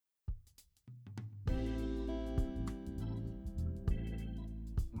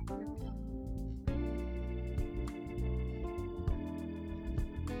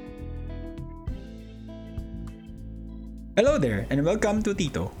Hello there, and welcome to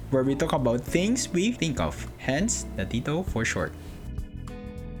Tito, where we talk about things we think of, hence the Tito for short.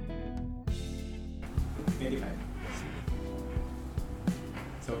 25.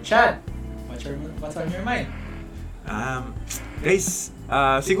 So, Chad, what's on your mind? Guys,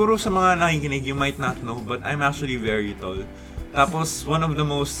 siguro sa mga nakikinig, you might not know, but I'm actually very tall. Tapos, one of the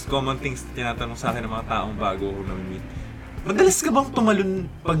most common things na tinatanong sa akin ng mga taong bago ako na-meet, madalas ka bang tumalon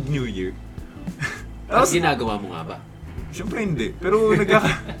pag New Year? Tapos, ginagawa mo nga ba? Siyempre hindi. Pero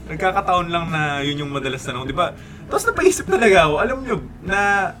nagkakataon lang na yun yung madalas tanong, di ba? Tapos napaisip talaga ako, alam nyo, na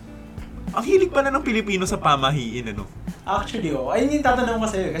ang hilig pala ng Pilipino sa pamahiin, ano? Actually, ayun yung tatanong ko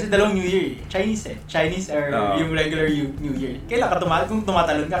sa'yo. Kasi dalawang New Year, Chinese or yung regular New Year. Kailan ka kung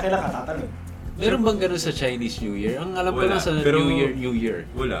tumatalon ka, kailan ka tatalon? Meron bang ganun sa Chinese New Year? Ang alam ko lang sa pero, New Year.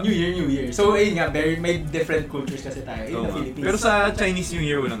 Wala. New Year. So, ayun nga, may different cultures kasi tayo in the Philippines. Pero sa Chinese New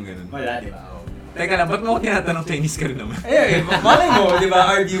Year, walang ganun. Wala, di ba? Teka lang, ba't mo ako tinatanong Chinese ka rin naman? Malay mo, di ba,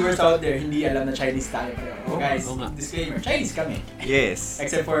 our viewers out there, hindi alam na Chinese tayo. Guys, disclaimer, Chinese kami. Yes.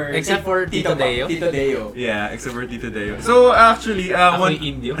 Except for Tito Deo? Tito Deo. Yeah, except for Tito Deo. So, actually, Ako'y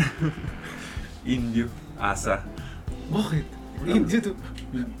Indio. Indio. Asa. Bakit? Indio to.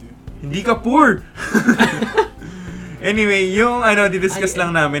 Hindi ka poor! Anyway, yung didiscuss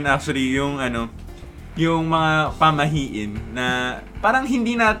lang namin actually, yung mga pamahiin na parang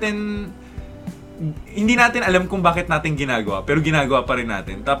hindi natin alam kung bakit natin ginagawa, pero ginagawa pa rin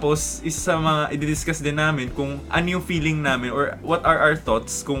natin. Tapos, isa sa mga i-discuss din namin kung ano yung feeling namin or what are our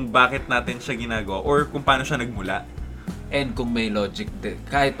thoughts kung bakit natin siya ginagawa or kung paano siya nagmula. And kung may logic din.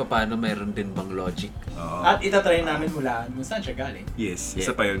 Kahit pa paano, mayroon din bang logic. At itatry namin mula kung saan siya galing. Yes,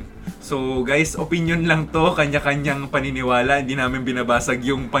 isa pa yun. So guys, opinion lang to, kanya-kanyang paniniwala. Hindi namin binabasag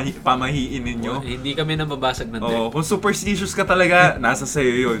yung pamahiin ninyo. Hindi kami nababasag ng trip. Kung superstitious ka talaga, nasa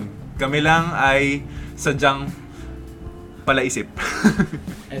sayo yun. Kami lang ay sadyang palaisip.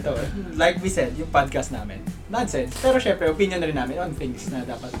 Ito, like we said, yung podcast namin, nonsense. Pero syempre, opinion na rin namin on things na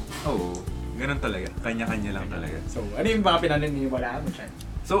dapat. Ganun talaga. Kanya-kanya lang talaga. So, ano yung mga pinaniniwalaan mo, Chan?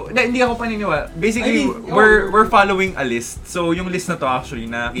 So, hindi ako paniniwala. Basically, we're following a list. So, yung list na to actually,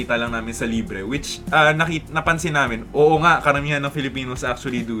 nakita lang namin sa libre. Which, napansin namin, oo nga, karamihan ng Filipinos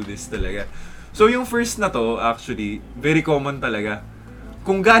actually do this talaga. So, yung first na to, actually, very common talaga.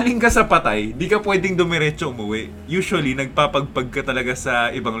 Kung galing ka sa patay, di ka pwedeng dumiretso umuwi. Usually, nagpapagpag ka talaga sa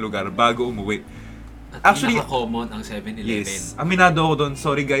ibang lugar bago umuwi. At pinaka-common ang 7-Eleven. Yes. Aminado ako doon.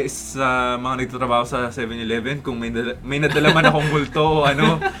 Sorry guys sa mga nagtatrabaho sa 7-Eleven. Kung may nadala man akong multo o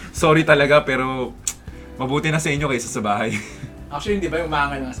sorry talaga pero mabuti na sa inyo kaysa sa bahay. Actually, hindi ba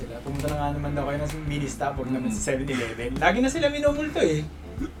umangal nga sila? Pumunta na nga naman daw kayo ng mini-stop huwag naman sa 7-Eleven. Lagi na sila minumulto eh.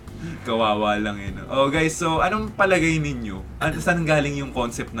 Kawawa lang eh. No? Guys, so anong palagay ninyo? Saan galing yung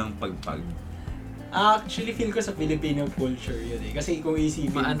concept ng pagpag? Actually, feel ko sa Filipino culture yun eh. Kasi kung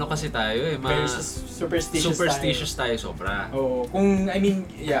isipin... Maano kasi tayo eh. Very superstitious tayo sobra. Oo.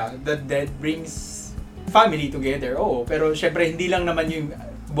 The dead brings family together. Oo. Pero syempre, hindi lang naman yung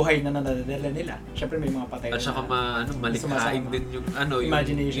buhay na nadadala nila. Syempre, may mga patay. At saka malikhain din yung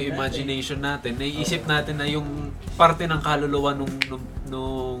imagination natin. Naiisip natin na yung parte ng kaluluwa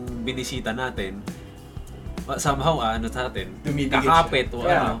nung binisita natin, somehow sa atin, kakapit o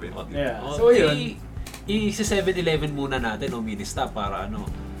So yun, sa 7-Eleven muna natin o mini-stop para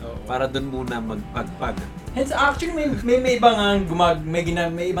para doon muna magpagpag. Hence actually may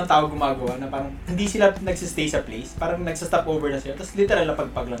ibang tao gumagawa na parang hindi sila nagsistay sa place, parang nagsa-stop over na sila, tapos literal na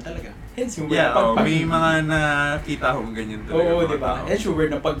pagpag lang talaga. Hence yung word na pagpag. May mga nakita akong ganyan talaga. Oo, di ba? Hence yung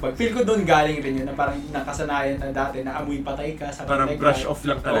word na pagpag. Feel ko doon galing rin yun na parang nakasanayan na dati na amoy patay ka. Parang brush off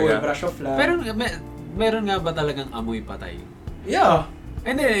lang talaga. Oo, brush off lang. Pero meron nga ba talagang amoy patay? Yeah.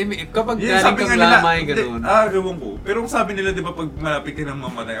 Hindi, kapag galing kang lamay, gano'n. Gawin ko. Pero kung sabi nila, di ba, pag malapit ka ng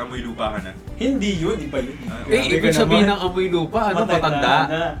mamatay, amoy lupa ka na? Hindi yun, iba yun. Ibig sabihin ng amoy lupa, matanda.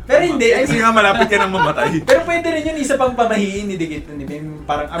 Pero hindi. Kasi nga malapit ka ng mamatay. Pero pwede rin yun, isa pang pamahiin, didikit nun.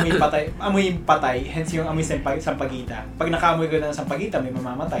 Parang amoy patay, hence yung amoy sampagita. Pag nakaamoy ka ng sampagita, may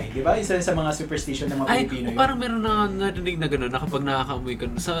mamamatay. Di ba? Isa rin sa mga superstition ng mga Pilipino yun. Parang meron na narinig na gano'n, na kapag nakakaamoy ka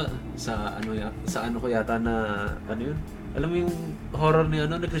sa ano ko yata na, ano yun? Alam mo yung horror ni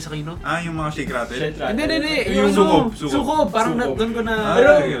Chris Aquino? Yung mga shake rattle? Hindi. Yung sukob. Parang doon ko na...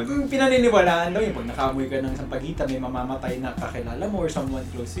 Pero pinaniniwalaan daw yung pag nakaamoy ka ng sampagita, may mamamatay na kakilala mo or someone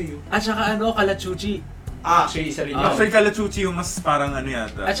close to you. At saka kalachuchi. Actually, isa rin yun. Actually, Calachuchi yung mas parang ano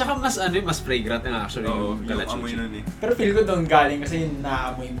yata. At saka mas fragrant nga actually yung yung Calachuchi. amoy nun eh. Pero feel ko doon galing kasi yung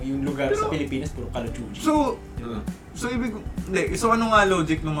naamoy mo yung lugar sa Pilipinas puro Calachuchi. So ano nga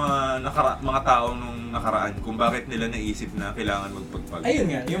logic ng mga taong nung nakaraan kung bakit nila naisip na kailangan magpagpag? Ayun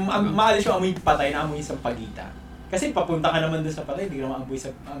nga, yung maalis yung amoy patay na amoy sa pagita. Kasi papunta ka naman doon sa patay, hindi ka naman amoy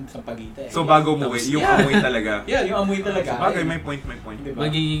sa pagita. So bago umuwi, yung amoy talaga. Yeah, yung amoy talaga. Bagay, may point. Diba?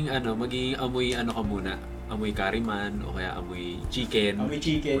 Magiging amoy ka muna. Amoy curryman o kaya amoy chicken. Amoy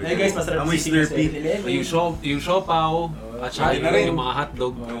chicken. Ay guys, masarap amoy Slurpee. Yung siopaw at saka yung mga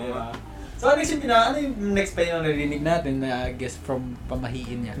hotdog. Diba? So ano yung next pa yung narinig natin na guess from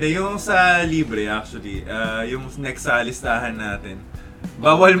pamahiin niya? Yung sa libre actually, yung next sa listahan natin.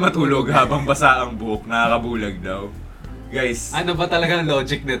 Bawal matulog habang basa ang buhok, nakakabulag daw. Guys. Ano ba talagang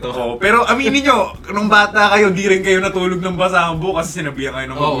logic nito? Oo, pero aminin nyo, nung bata kayo, di rin kayo natulog ng basa ang buhok kasi sinabihan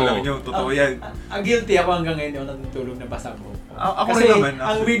kayo ng magulang nyo. Totoo yan. Ang guilty ako hanggang ngayon yung natutulog na basa ang buhok. Ako kasi rin naman.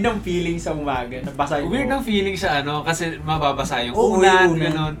 ang weird ng feeling sa umaga, nabasa yung weird ng feeling sa kasi mababasa yung Oo, unan, yung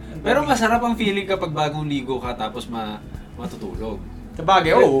unan. gano'n. Pero masarap ang feeling kapag bagong ligo ka tapos matutulog. Sa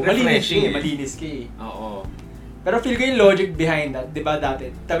bagay, Refreshing malinis ka eh. Oo. Pero feel ko yung logic behind that, di ba dati,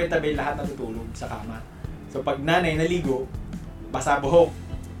 tabi-tabi lahat natutulog sa kama. So pag nanay naligo, basa buhok,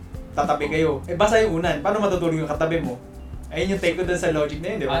 tatabi kayo. Basa yung unan, paano matutulog yung katabi mo? Ayun yung take ko dun sa logic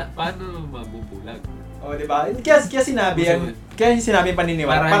na yun, di ba? Paano mabubulag? Di ba? Kaya sinabi yung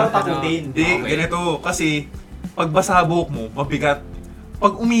paniniwala, parang takutin. Hindi, ganito, kasi pag basa buhok mo, mabigat.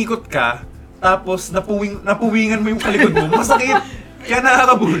 Pag umikot ka, tapos napuwingan mo yung kalikod mo, masakit. Kaya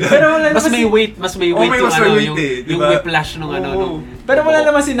nakakabulag. Pero wala mas may weight yung whiplash nung Pero wala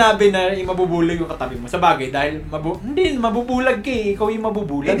naman sinabi na mabubulag yung katabi mo. Sa bagay, dahil hindi, mabubulag ka eh. Ikaw yung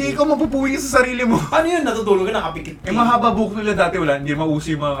mabubulag. Hindi ikaw mapupuwing sa sarili mo. Paano yun? Natutulog ka, nakapikit ka. Mahaba buhok nila dati wala, hindi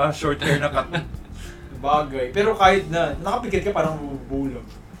mauso yung mga short hair na cut. Bagay. Pero kahit na, nakapikit ka parang mabubulag.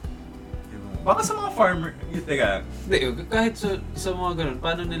 Baka sa mga farmer, teka. Hindi, kahit sa mga ganun,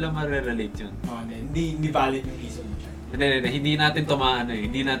 paano nila ma-relate yun? Hindi valid yung reason mo. Hindi natin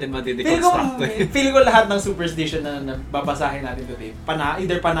hindi natin madi-deconstruct. Feel ko lahat ng superstition na babasahin natin today,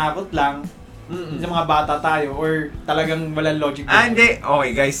 either panakot lang, sa mga bata tayo, or talagang walang logic. Hindi.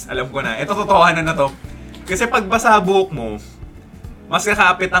 Okay guys, alam ko na. Ito totohanan na to. Kasi pag basa buhok mo, mas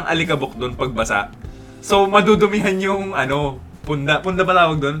kakapit ang alikabok doon pag basa. So, madudumihan yung punda. Punda ba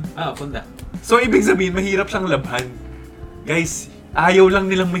tawag doon? Punda. So, ibig sabihin, mahirap siyang labhan. Guys, ayaw lang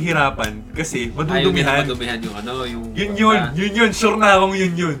nilang mahirapan kasi madudumihan. Ayaw madudumihan yung Yun yun. Sure na akong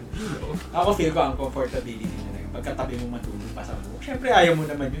yun. Ako feel ko ang comfortability nila. Pagkatabi mo matulog pa sa buhok. Siyempre ayaw mo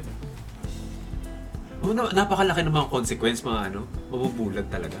naman yun. Napakalaki ng mga consequence,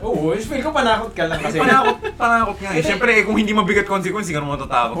 mabubulag talaga. Oo, feel ko panakot ka lang kasi. Panakot nga eh. Siyempre, kung hindi mabigat consequence, hindi ka naman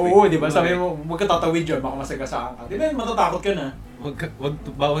matatakot. Oo, di ba? Sabi mo, huwag ka tatawid dyan, baka masagasaan ka. Di ba, matatakot ka na.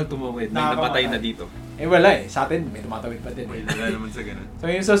 Bawal tumawid. May namatay na dito. Wala eh. Sa atin, may tumatawid pa din. Wala naman sa ganun. So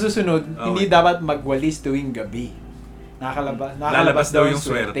yung sa susunod, hindi dapat magwalis tuwing gabi. Nakalabas daw yung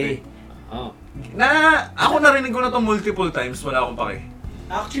swerte. Ako narinig ko na to multiple times, wala akong pake.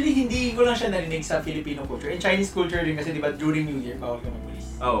 Actually, hindi ko lang siya narinig sa Filipino culture. In Chinese culture din kasi, di ba, during New Year, bawal ka magwalis.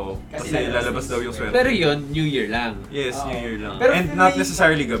 Oo, kasi lalabas daw yung swerte. Pero yun, New Year lang. Yes, New Year lang. Pero and not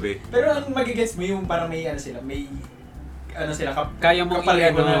necessarily gabi. Pero ang magigets mo yung parang may kaya mong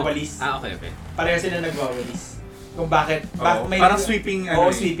na walis. Okay. Pareho sila nagwawalis. Kung bakit may parang sweeping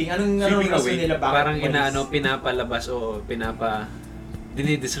sweeping. Anong rason nila bakit? Parang pinapalabas o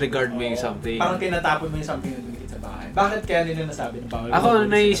dinidisregard mo yung something. Parang tinatapon mo yung something na dumikit sa bahay. Bakit kaya nila nasabi na bawal? Ako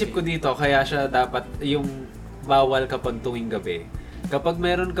naisip ko dito, kaya siya dapat yung bawal kapag tuwing gabi. Kapag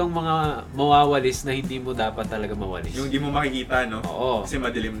meron kang mga mawawalis na hindi mo dapat talaga mawalis. Yung hindi mo makikita, no? Oo. Kasi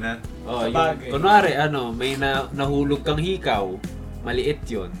madilim na. Oo, kunwari, may nahulog kang hikaw, maliit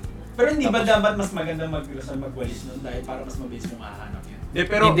yun. Pero hindi ba dapat mas maganda magwalis nun dahil para mas mabilis mong hahanap yun?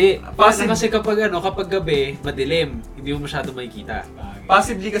 Hindi. Kasi kapag gabi, madilim, hindi mo masyado makikita.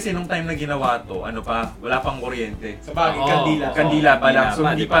 Possibly kasi nung time na ginawa to, wala pang kuryente. Sa bagay, kandila pa lang. So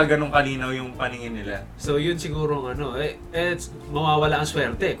hindi pa ganun kalinaw yung paningin nila. So yun siguro mawawala ang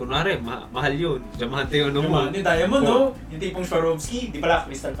swerte. Kunwari, mahal yun. Diamante yun mo. Yung diamond, no? Yung tipong Swarovski, di pala,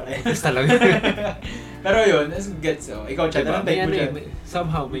 crystal pala yun. Crystal lang. Pero yun, gets so. Ikaw, Chad, anong take mo dyan?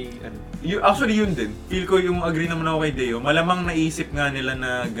 Somehow may Actually yun din. Feel ko yung agree naman ako kay Deo. Malamang naisip nga nila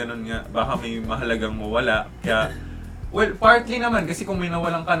na ganun nga. Baka may mahalagang mawala. Kaya, partly naman. Kasi kung may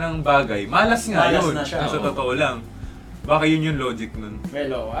nawalan ka ng bagay, malas nga yun. Na siya. Sa totoo lang. Baka yun yung logic nun.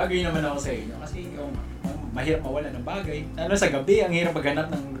 Well, agree naman ako sa inyo. Kasi mahirap mawala ng bagay. Sa gabi, ang hirap maghanap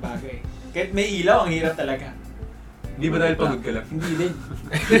ng bagay. Kahit may ilaw, ang hirap talaga. Hindi ba dahil pagod ka lang? Hindi din.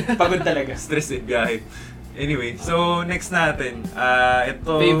 Pagod talaga. Stress biyahe. Anyway, so next natin.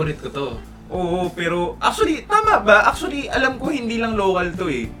 Ito... Favorite ko to. Oo, pero actually, tama ba? Actually, alam ko hindi lang local to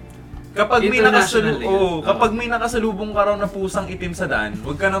eh. Kapag may International kapag may nakasalubong ka raw na pusang itim sa daan,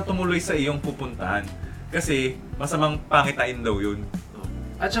 huwag ka nang tumuloy sa iyong pupuntahan. Kasi masamang pangitain daw yun.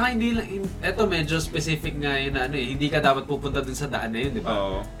 At saka hindi lang, eto medyo specific nga yun na ano eh, hindi ka dapat pupunta dun sa daan na yun, di ba?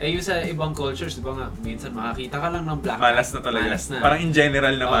 Oo. Eh yung sa ibang cultures, di ba nga, minsan makakita ka lang ng black Malas na talaga. Malas na. Parang in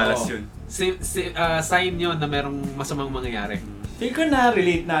general na malas Oo. yun. Sign yun na merong masamang mangyayari. Feel ko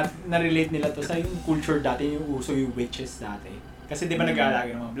na-relate nila to sa yung culture dati, yung uso yung witches dati. Kasi di ba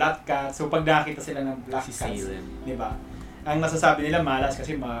nag-aalaga ng mga black cats, so pag nakita sila ng black Si cats, Salem. di ba? Ang nasasabi nila malas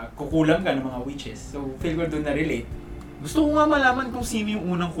kasi makukulang ka ng mga witches. So feel ko doon na-relate. Gusto ko nga malaman kung sino yung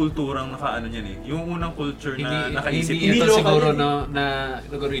unang kulturang nakaano niyan eh. Yung unang culture na nakaisip. Hindi ito local siguro yun eh. na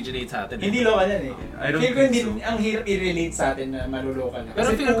nag-originate sa atin. Hindi local yan eh. I don't Feel ko think hindi, so. ang hirap i-relate sa atin na malolocal na. Pero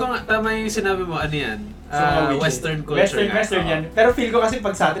Kasi feel ko nga, tama yung sinabi mo, ano yan? sa mga witches. Western culture. Western yan. Pero feel ko kasi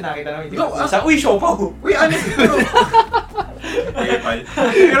pag sa atin nakita namin, No, sa uy, show pa ko. Uy, ano pero...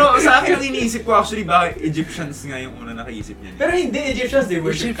 Pero sa akin ang iniisip ko actually bakit Egyptians nga yung una nakaisip niyan. Pero hindi, Egyptians, they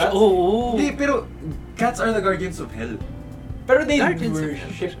worship cats. Oo. Hindi, pero cats are the guardians of hell. Pero they Guardians of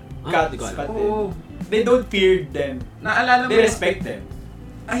worship Ah, cats di ko alam. pa din. Oo. They don't fear them. Naalala mo? They respect them.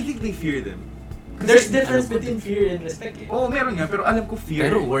 I think they fear them. There's difference alam ko between fear and respect eh. Oo, meron nga, pero alam ko fear.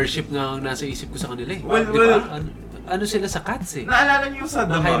 Pero worship nga ang nasa isip ko sa kanila eh. Well, Di ba? well, ano sila sa cats eh? Naalala niyo sa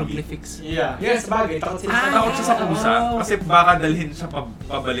The Mga Mummy? hieroglyphics. Yeah. Yes, bagay. Takot sila. Ah, Takot siya sa pusa Oh. kasi baka dalhin siya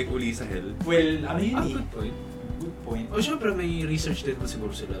pabalik uli sa hell. Well, ano yun eh. Good point. Good point. O syempre may research din mo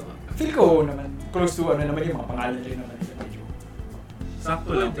siguro sila. Feel ko naman, close to ano naman yung mga pangalan rin naman nila medyo.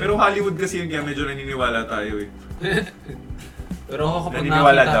 Sakto lang. Pero Hollywood kasi yun kaya medyo naniniwala tayo eh. Pero ako kapag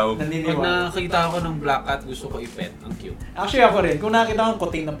Naniniwala daw. pag nakita ako ng black cat, gusto ko i-pet. Ang cute. Actually ako rin, kung nakita ko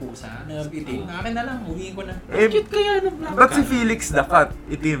kuting na pusa, na itim, akin na lang, huwiin ko na. Eh, Cute kaya ng black ba't cat? si Felix the cat,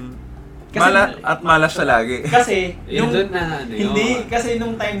 itim? Kasi- At malas siya lagi. Kasi, Yun yung, doon na ano hindi, yun. kasi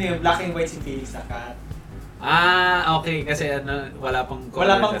nung time na yun, black and white si Felix the cat. Ah, okay. Kasi ano, wala pang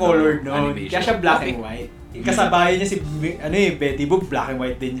Wala pang colored no. animation. Kaya siya black Okay. and white. Kasabayan niya si Betty Boop, black and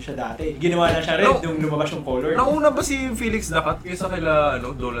white din siya dati. Ginawa na siya red No. nung lumabas yung color. Nauna ba si Felix the cat kaysa kila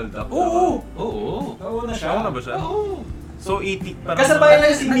Donald Duck? Oo! Oo. Nauna siya. Nauna ba siya? Oo. So 80 parang... Kasabayan na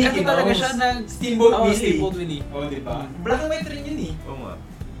si Mickey Nag-ano talaga Mouse. siya ng Steamboat Oo, Willie. Steamboat Willie. Oo, diba? Black and white rin yun eh. Oo nga.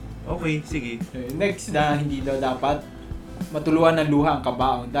 Okay, sige. Next na hindi daw dapat matuluan ng luha ang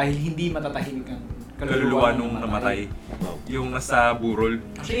kabaong dahil hindi matatahimik ang Kaluluwa nung namatay. Wow. Yung nasa burol.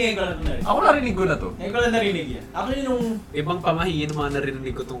 Actually, ngayon ko lang ito narinig. Ako narinig ko na to. Ngayon ko lang narinig yan. Actually, nung Ibang pamahiin ng mga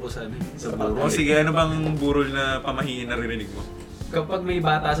narinig ko tungkol sa ano, sa Sa burol. O sige, ano bang burol na pamahiin na narinig mo? Kapag may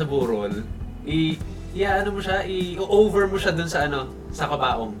bata sa burol, ano mo siya, i-over mo siya dun sa ano, sa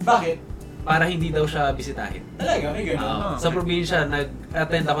kabaong. bakit? Para hindi daw siya bisitahin. Talaga, may ganun. Ah. Sa probinsya,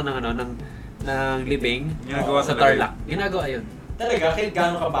 nag-attend ako ng ano, ng libing Ginagawa sa talaga Tarlac. Ginagawa yun. Talaga, kahit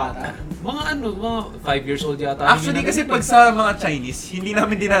gaano ka bata. Mga 5 years old yata. Actually kasi pag sa mga Chinese, hindi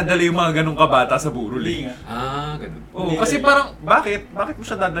namin dinadala yung mga ganong kabata sa burol Hindi eh. nga. Ganun. Oo, kasi parang, bakit? Bakit mo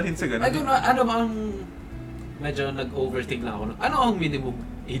siya dadalhin sa ganon? Ay, ano ba ang... Medyo nag-overthink lang ako. Ano ang minimum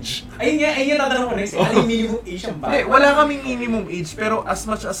age? Ayun nga tatanong ko next. Ano yung minimum age ang bata? Hindi, wala kaming minimum age, pero as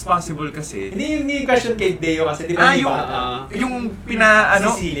much as possible kasi, Hindi yung question kay Deo kasi, di ba hindi yung, bata? yung ano,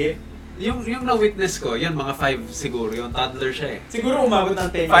 Sisilip. Yung na-witness ko, yan mga 5 siguro. Yung toddler siya eh. Siguro umabot ng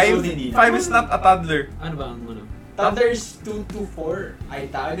 10 years old, hindi na. 5 is not a toddler. Ano ba ang ano? Toddlers 2 to 4.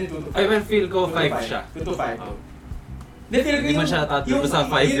 Ay, tao din 2 to 5. Ay, man, feel ko 5 siya. 2 to 5. Oh. Hindi, feel ko Hindi man siya toddler, basta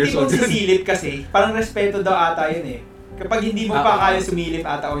 5 years Yung old. tipong sisilip kasi, parang respeto daw ata yun eh. Kapag hindi mo pa kaya sumilip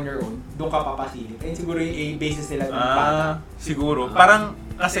ata on your own, doon ka papasilip. Ayun siguro yung basis nila ng bata. Siguro. Parang,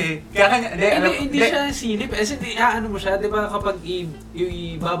 kasi, kaya kanya, Hindi siya silip. Hindi, ano mo siya, di ba kapag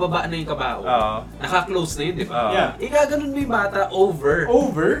ibababa na yung kabao, naka-close na yun, di ba? Yeah. Igaganon mo yung bata over.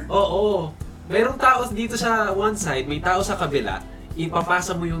 Over? Oo. Merong tao dito sa one side, may tao sa kabila,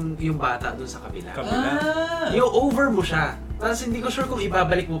 ipapasa mo yung bata dun sa kabila. Yung over mo siya. Tapos hindi ko sure kung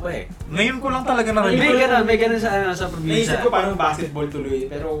ibabalik mo pa eh. Ngayon ko lang talaga narinig. May ganun sa probinsya. Naisip ko parang basketball tuloy,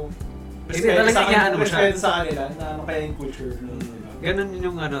 pero Hindi, talagang iyaano mo siya. respeto sa kanila na ano kaya yung culture nun. diba? Ganun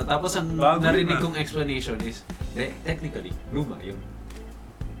yung ano. Tapos ang Bago narinig na. kong explanation is, technically, luma yung...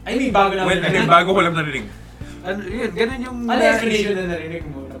 Ay, may bago na. Well, bago ko lang narinig. Ano, yun, ganun yung... Ano yung explanation na narinig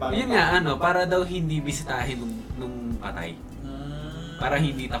mo? Na parang Yun nga, para daw hindi bisitahin nung patay. Para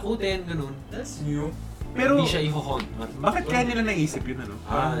hindi takutin, ganun. That's new. Pero, Hindi siya i-haunt. bakit kaya nila naisip yun, ano?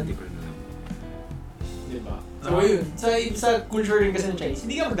 Di ko rin alam. Diba? So yun, sa culture rin kasi ng Chinese,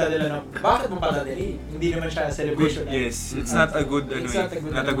 hindi ka magdadala ng, bakit mo padadali? Hindi naman siya celebration. Yes, it's not a good,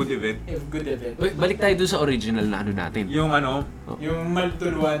 not a good event. Good event. Wait, balik tayo dun sa original na ano natin. Yung ano, yung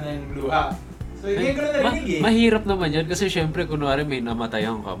maltuluan ng luha. So yun ko na narinig eh. Mahirap naman yan kasi syempre kunwari may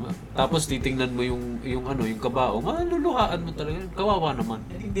namatayan ka. Tapos titingnan mo yung kabaong, maluluhaan mo talaga. Kawawa naman.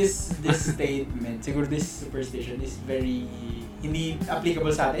 I think this statement, siguro this superstition is very hindi applicable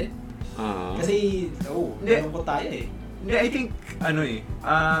sa atin. Kasi, nalungkot tayo eh. Hindi, I think,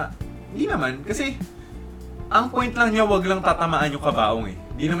 hindi naman. Kasi, ang point lang niya, wag lang tatamaan yung kabaong eh.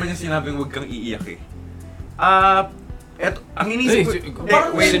 Hindi naman niya sinabing wag kang iiyak eh. Ang inisip ko...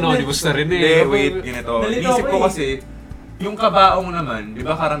 Synonymous na rin eh. Wait, ganito. Inisip ko kasi, yung kabaong naman, di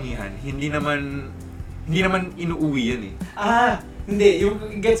ba karamihan, hindi naman inuuwi yan eh. Hindi. Yung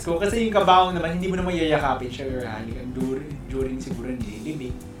gets ko, kasi yung kabaong naman, hindi mo naman yayakapin siya or halikan during siguro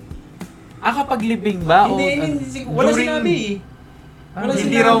nililibing. Kapag libing ba? Hindi, wala sinabi eh.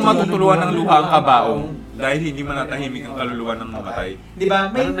 Hindi raw matutuluan ng luha ang kabaong dahil hindi manatahimik ang kaluluwa ng namatay. Di ba?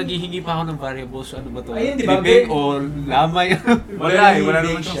 Parang naghihingi pa ako ng variables. Ano ba to? Ayun, di ba? Libing o lamay? Wala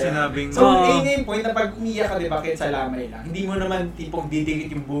naman siyang sinabing... So, ayun yung point na pag umiyak ka, di ba, kahit sa lamay lang, hindi mo naman tipong didikit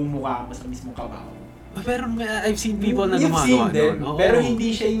yung buong mukha mo sa mismong kabaong. Pero I've seen people na gumagawa doon. Pero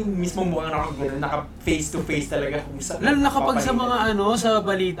hindi siya yung mismong mukhang naka face to face talaga kung sa lalo na kapag sa mga sa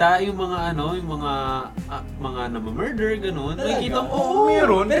balita, yung mga nama-murder ganun. Nakikita mo,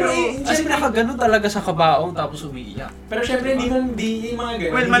 meron. Pero as nakaganon talaga sa kabaong tapos umiiyak. Pero syempre hindi yung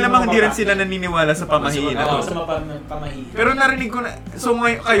mga ganun. Well, malamang hindi rin sila naniniwala sa pamahiin na to. Sa pamahiin. Pero narinig ko na, so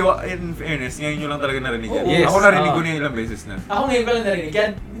ngayon kayo, in fairness, ngayon nyo lang talaga narinig yan. Yes. Ako narinig ko na ilang beses na. Ako ngayon ko lang narinig. Kaya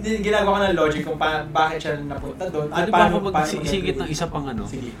ginagawa ko ng logic kung bakit siya napunta doon. Ano ba ako magsisingit ng isa pang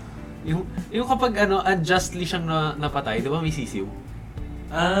Sige. Yung kapag unjustly siyang napatay, di ba may sisiw?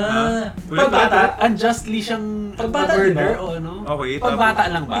 Pagbata? Unjustly siyang Pagbata, murder diba? o ano? Okay,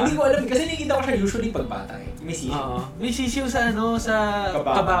 Pagbata lang ba? Hindi ko alam kasi nakikita ko siya usually pagbata eh. May sisiw. Oo. May sisiw sa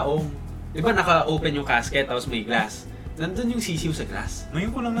kabaong. Di ba naka-open yung casket tapos may glass? Nandun yung sisiw sa glass.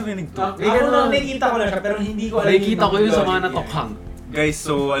 Ngayon ko lang narinig to. Ako nakikita ko lang siya pero hindi ko alam. Nakikita ko yun sa mga natokhang. Guys,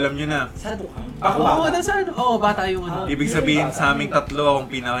 so alam nyo na. Sa tukhang? Bata yung ano. Ibig sabihin sa aming tatlo akong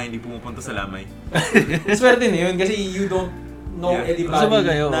pinaka hindi pumupunta sa lamay. Swerte na yun kasi you don't know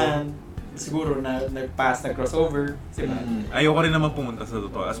anybody na siguro na nag-pass, nag-crossover. Ayoko rin naman pumunta sa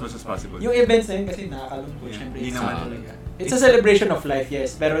totoo as much as possible. Yung events na yun kasi nakakalungkot. Siyempre, Hindi naman talaga. It's a celebration of life,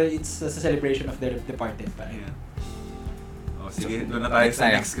 yes. Pero it's a celebration of the departed pa rin. Yeah. Sige, doon na tayo sa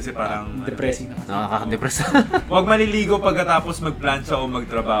next kasi parang... Depressing na. Nakaka-depress. Huwag maliligo pagkatapos magplansya o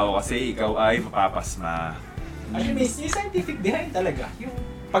magtrabaho kasi ikaw ay mapapasma. Actually, may scientific behind talaga. Yung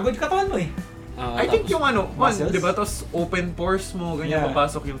pagod katawan mo eh. I think yung muscles? di ba, tapos open pores mo, ganyan,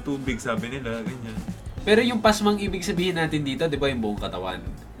 papasok yung tubig, sabi nila, ganyan. Pero yung pasmang ibig sabihin natin dito, di ba yung buong katawan?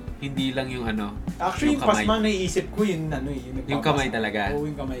 Hindi lang yung Actually, yung pasma naiisip ko yung yung kamay talaga. Oo,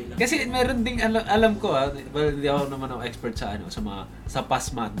 yung kamay lang. Kasi meron ding alam ko well, hindi ako naman ang expert sa sa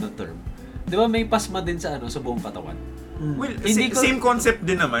pasma na term. 'Di ba may pasma din sa sa buong katawan? Well, same concept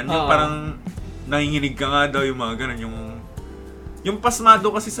din naman, yung parang nanginginig ka nga daw yung mga ganun, yung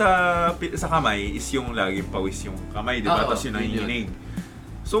pasmado kasi sa kamay is yung laging pawis yung kamay, di ba? Tapos yung nanginginig.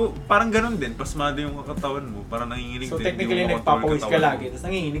 So, parang ganun din, pasmado yung katawan mo, parang nanginginig din. So, technically, nagpapawis ka lagi, tapos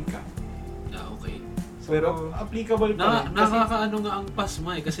nanginginig ka. Okay. So, pero applicable pa rin. Nakakaano nga ang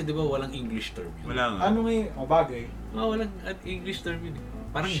pasma kasi di ba walang English term yun? Wala nga. Ano nga yung bagay? Walang English term yun.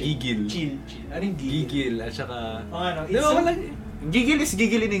 Parang gigil. Chill. Ano yung gigil? Gigil at saka... Di ba walang... Gigil is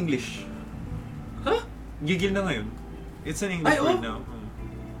gigil in English. Huh? Gigil na ngayon. It's an English word now.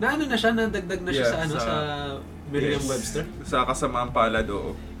 Na siya, nadagdag na siya sa Merriam-Webster? Sa kasamaang palad,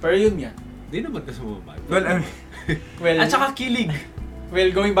 oo. Pero yun yan. Di naman kasama palad. Well, at saka kilig.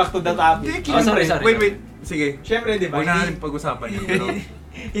 Well, going back to that topic. Sorry. Wait. Sige. Siyempre, di ba? Huwag na natin pag-usapan yun. Pero...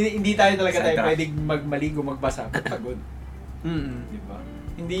 hindi tayo talaga pwedeng magmaligo, magbasa, pagod. Di ba?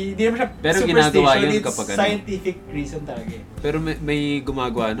 Hindi naman siya pero ginagawa yun kapag scientific reason talaga eh. Pero may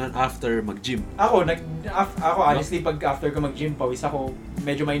gumagawa nun after mag-gym. Ako honestly, pag after ko mag-gym, pawis ako,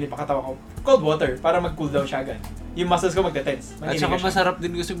 medyo mainit pa katawan ko. Cold water, para mag-cool down siya agad. Yung muscles ko magte-tense. At saka masarap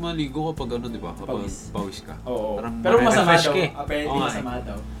din kasi maligo kapag di ba? Kapag pawis ka. Oo. Parang pero masama daw. ka. Apparently masama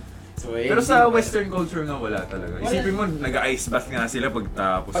daw. So, pero sa western culture nga wala talaga. Isipin mo, nag-ice bath nga sila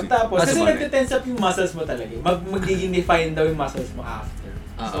pagtapos. Kasi nagte-tense up yung muscles mo talaga. Magiging define daw yung muscles mo after.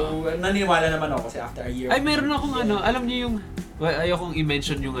 So, naniniwala naman ako kasi after a year. Ay, meron akong alam niyo yung, ayokong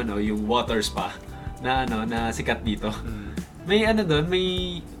i-mention yung yung water spa na na sikat dito. May doon,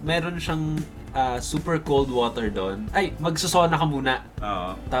 meron siyang super cold water doon. Ay, magsosona ka muna.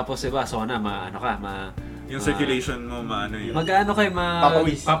 Oo. Tapos diba, sauna, Yung circulation mo, maano yun. Mag-ano kayo,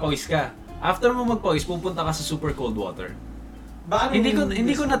 Papawis. papawis ka. After mo magpawis, pupunta ka sa super cold water. Ba,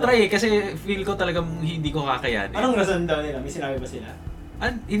 Hindi ko na-try kasi feel ko talagang hindi ko kakayanin. Anong rason daw nila? May sinabi ba sila?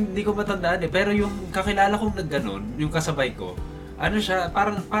 Hindi ko matandaan pero yung kakilala kong nagganon, yung kasabay ko, ano siya,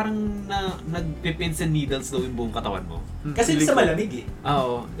 parang nagpipins and needles daw yung buong katawan mo. Kasi sa malamig eh.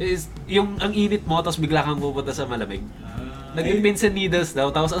 Oo. Yung ang init mo, tapos bigla kang pupunta sa malamig. Nagpipins and needles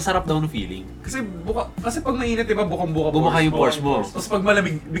daw, tapos ang sarap daw ng feeling. Kasi pag mainit, diba, bukang-buka Bumuka yung pores mo. Tapos pag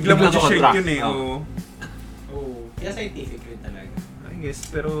malamig, bigla mo shake yun eh. Oo. Kaya scientific rin talaga. I guess,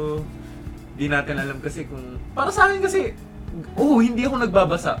 pero di natin alam kasi kung... Para sa akin kasi, hindi ako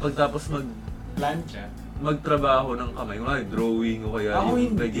nagbabasa pagtapos Plancha. magtrabaho ng kamay. Drawing o kaya Ako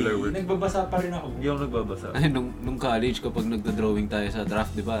yung hindi. regular work. Nagbabasa pa rin ako. Hindi ako nagbabasa. Ay, nung college, kapag nagda-drawing tayo sa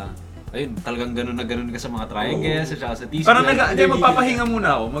draft, di ba? Ayun, talagang ganun na ganun ka sa mga triangles, at saka sa T-square. Parang magpapahinga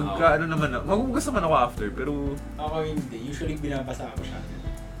muna ako. Maghugas naman ako after, pero... Ako hindi. Usually binabasa ako siya.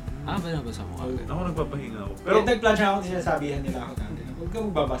 Binabasa mo agad. Ako nagpapahinga ako. Pero nag-plancha ako, sinasabihan nila ako dati. Huwag kang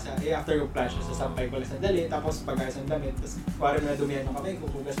magbabasa. After yung plancha, sasampay ko lang sandali, tapos pagkayos ng damit, tapos kuwari mo na dumihan ng kamay,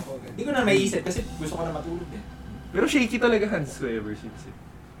 kukugas ako agad. Hindi ko na maiisip kasi gusto ko na matulog eh. Pero shaky talaga hands ko ever since eh.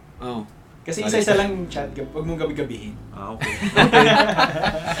 Oo. Kasi isa-isa lang yung chat, huwag mong gabi-gabihin. Okay.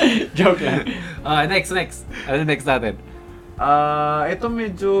 Joke lang. Next. Ano next natin? Ito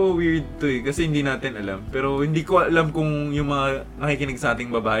medyo weird to eh, kasi hindi natin alam. Pero hindi ko alam kung yung mga nakikinig sa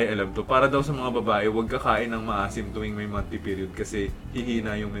ating babae alam to. Para daw sa mga babae, huwag kakain ng maasim tuwing may monthly period kasi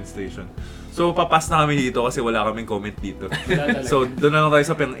hihina yung menstruation. So, papas na kami dito kasi wala kaming comment dito. So, doon na lang tayo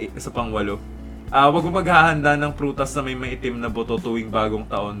sa pang-walo. Huwag mo maghahanda ng prutas na may maitim na buto tuwing bagong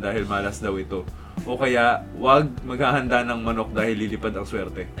taon dahil malas daw ito. O kaya, huwag maghahanda ng manok dahil lilipad ang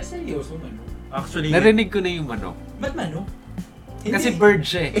swerte. Seryoso, manok? Actually, Narinig ko na yung manok. Ba't manok? Kasi bird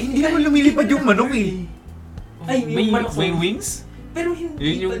siya eh. hindi naman lumilipad yung manok eh. Ay, yung manok May wings? Pero hindi.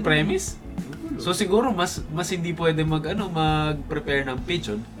 Yun yung premise? So siguro mas hindi pwede mag-prepare ng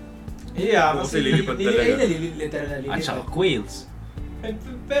pigeon Yeah, kasi lilipad talaga. Literal na lilipad. at saka quails.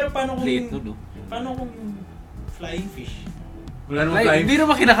 Pero paano kung... Late no? Paano kung flying fish? Wala namang flying Hindi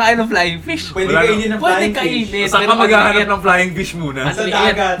naman kinakain ng flying fish. Pwede Wala kainin ng Pwede flying kainin. fish. Saan ka maghahanap ng flying fish muna? Sa liit.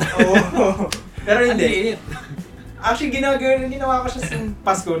 dagat. Oo. Pero hindi. Liit. Actually, ginawa ko siya sa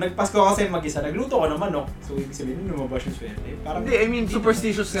Pasko. Nagpasko kasi mag-isa. Nagluto ko ng manok. So, ibig sabihin, lumabas yung swerte. Parang, Hindi, I mean,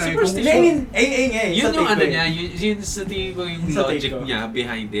 superstitious nga. Superstition. Yun yung ano niya, yun sa tingin ko yung Sa logic take ko. niya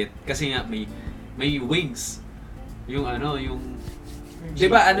behind it. Kasi nga may wings. Yung di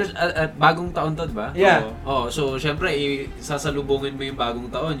ba bagong taon to, di ba? Yeah. Oh, so syempre sasalubungin mo yung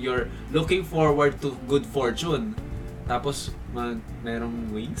bagong taon. You're looking forward to good fortune. Tapos merong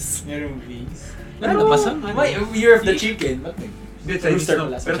wings. Merong wings. Nalabasan Year of the chicken. Ba't may Hindi, Chinese rooster no.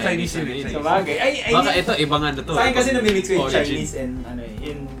 pala? Pero Chinese Chinese yun eh. yun. Sa bagay. Ay, Baka ito ibang ano to. Sa akin kasi namimix ko yung Origin. Chinese and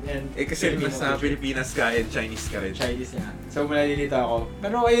Kasi nasa Pilipinas ka and Chinese ka rin. Chinese nga. So, malilito ako.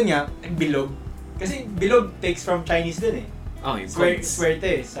 Pero ayun nga, bilog. Kasi bilog takes from Chinese din eh. Oh, yung coins.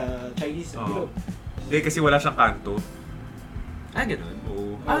 Swerte eh, sa Chinese. Oo. Bilog. Hindi, kasi wala siyang kanto. Ganun.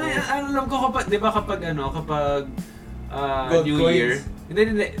 Oo. Alam ko kapag, di ba kapag Gold New coins. Year,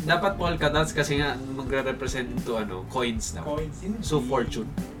 hindi, dapat polka dots kasi nga magre-represent into coins daw. Coins. Hindi. So fortune.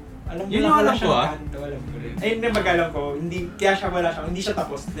 Alam mo Yun lang yung wala alam ko, siyang ah. kanto, alam ko rin. Ay, hindi mag-alam ko. Hindi, kaya siya wala siya. Hindi siya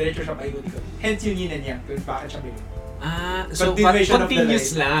tapos. Diretso siya paikot-ikot. Hence yung yin and yang. Kung bakit siya bilog. So Continuation of the continuous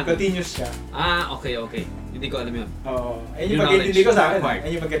line. lang. Continuous siya. Okay. Hindi ko alam yun. Oo. Ayun Yung yung pag-intindi ko sa akin. knowledge.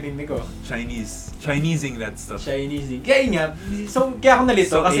 Ayun yung pag-intindi ko. Chinesing that stuff. Chinese. Kaya yun nga. So, kaya ako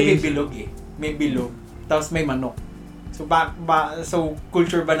nalito So, kasi may Asian. bilog eh. May bilog. Tapos may manok. So, so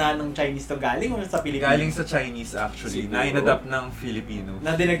culture ba na ng Chinese to galing o sa Pilipinas? Galing sa Chinese actually, Siguro. na inadapt ng Filipino.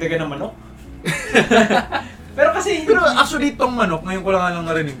 Na dinagdagan ng manok? Pero kasi... Pero actually, itong manok, ngayon ko lang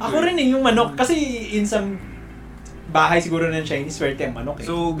narinig ko. Ako rin eh, yung manok. Kasi in some bahay siguro ng Chinese, swerte ang manok eh.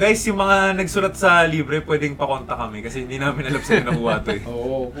 So guys, yung mga nagsulat sa libre, pwedeng pakonta kami kasi hindi namin alam saan nakuha to eh.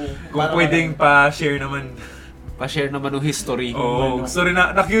 Oo. Kung pwedeng pa-share naman. Pa-share naman ng history. Oo, sorry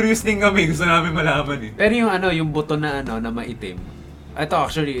na-curious din kami, gusto namin malaman eh. Pero yung buto na na maitim. Ito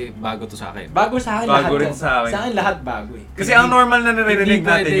actually bago to sa akin. Bago sa akin Bago lahat. rin sa akin. Sa akin lahat bago eh. Kasi ang normal na naririnig Hindi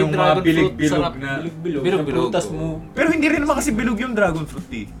natin pwede yung mga dragon fruit, bilig-bilog sarap. na... Bilog-bilog. Bilog-bilog. Prutas mo. Pero hindi rin naman kasi bilog yung dragon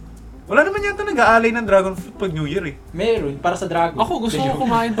fruit eh. Wala naman yata nag-aalay ng dragon fruit pag New Year eh. Meron, para sa dragon. Ako gusto ko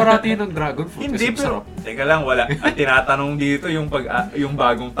kumain parati ng dragon fruit. Hindi, kasi pero... masarap. Teka lang, wala. Ang tinatanong dito yung yung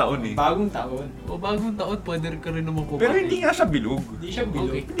bagong taon eh. Bagong taon. O bagong taon, pwede ka rin naman kumain. Pero hindi nga siya bilog. Hindi siya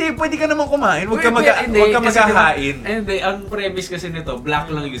bilog. Okay. Hindi, pwede ka naman kumain. Huwag ka, Hindi, huwag ka kasi maghahain. Hindi, ang premise kasi nito,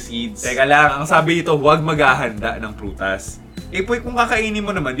 black lang yung seeds. Teka lang, ang sabi dito, huwag maghahanda ng prutas. Eh, kung kakainin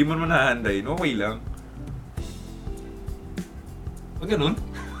mo naman, di mo naman hahandain, okay lang. ganun?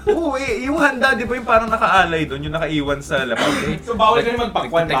 Oo, yung handa, di ba yung parang nakaalay doon, yung nakaiwan sa lapag. So bawal ka rin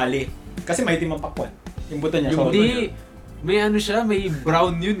magpakwan, bali. Kasi may itim ang pakwan. Yung buto niya. Yung so, di, may ano siya, may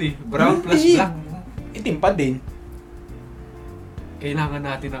brown yun eh. Brown plus Hindi. black. Itim pa din. Kailangan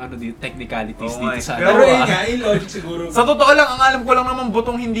natin ng ano dito, technicalities Oo nga dito eh. sa Pero Pero ano. yun nga, yung logic siguro. Sa totoo lang, ang alam ko lang naman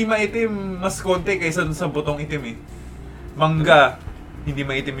butong hindi maitim, mas konti kaysa dun sa butong itim eh. Mangga, hindi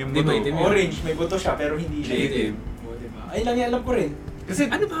maitim yung Hindi buto. maitim. Orange, may buto siya pero hindi siya Hindi itim. O, diba? Ay lang yan, alam ko rin. Kasi,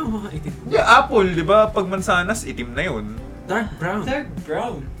 Ano ba ang mga itim? apple, di ba? Pag mansanas, itim na yun. Dark brown. Dark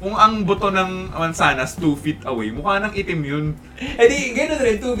brown. Kung ang buto ng mansanas 2 feet away, mukha nang itim yun. Eh di, gano'n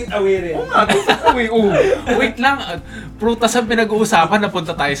rin, 2 feet away rin. Oo nga, 2 feet away, oo. Wait lang, prutas ang pinag-uusapan,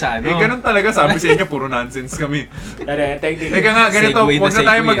 napunta tayo sa ano. Eh, ganun talaga, sabi sa inyo, puro nonsense kami. Technically. Teka nga, ganito, Segue na huwag na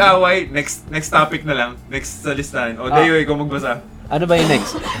tayo segue, mag-away. Next topic na lang. Next sa listahan. O, Dayo, ikaw magbasa. Ano ba yung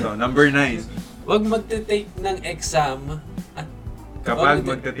next? So, number 9. Huwag magte-take ng exam. Kapag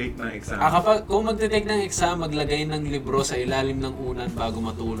magta-take ng exam. Kung magte-take ng exam, maglagay ng libro sa ilalim ng unan bago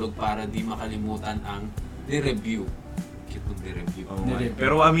matulog para di makalimutan ang di-review. Cute ng di-review. Oh,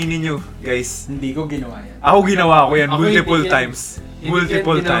 pero aminin nyo, guys, Hindi ko ginawa yan. ako ginawa ko yan Ako multiple hindi yan- times.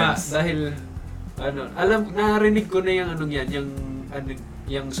 Multiple times. Dahil, narinig ko na yung anong yan,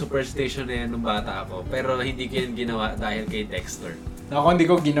 yung superstition na yan nung bata ako. Pero hindi ko yan ginawa dahil kay Dexter. Ako hindi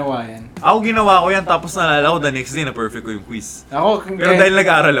ko ginawa yan. Ako ginawa ko yan, tapos naalala ko the next day na perfect ko yung quiz. Ako, Pero dahil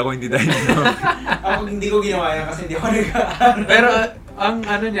nag-aaral ako, hindi dahil ako hindi ko ginawa yan kasi hindi ako nag-aaral. Pero ang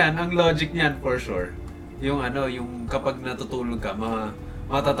ano niyan, ang logic niyan for sure. Yung kapag natutulog ka,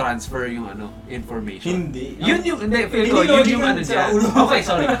 matatransfer yung information. Hindi. Hindi, feel ko, Hindi yun logic yung yun ano sa dyan. ulo. Okay,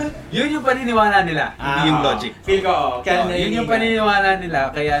 sorry. Yun yung paniniwala nila, hindi yung logic. Feel ko, kaya Yun yung paniniwala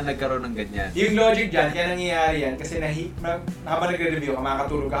nila, kaya nagkaroon ng ganyan. Yung logic dyan, kaya nangyayari yan kasi habang nagre-review ka,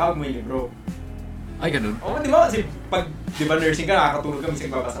 makakatulog ka, hawag mo yung libro. Ay, ganun. Oo, di ba? Kasi pag, di ba nursing ka, nakakatulog ka,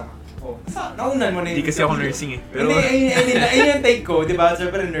 minsan babasa ka. Oh, naunan mo na Hindi kasi ako nursing eh. Pero Hindi, ayun yung take ko, di ba?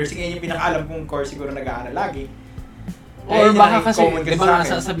 Siyempre nursing, ayun yung pinakaalam kong course siguro nag-aaral lagi. Or Ayun baka yung kasi, common di sa ba nga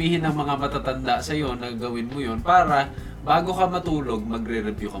akin. sasabihin ng mga matatanda sa'yo na gawin mo yun para bago ka matulog,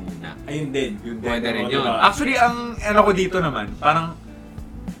 magre-review ka muna. Ayun din. Yun din. Pwede rin Oo, yun. diba? actually, ang ano ko dito naman, parang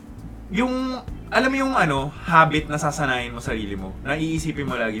yung, alam mo yung habit na sasanayin mo sarili mo, na iisipin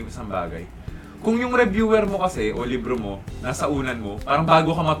mo lagi yung isang bagay. Kung yung reviewer mo kasi, o libro mo, nasa unan mo, parang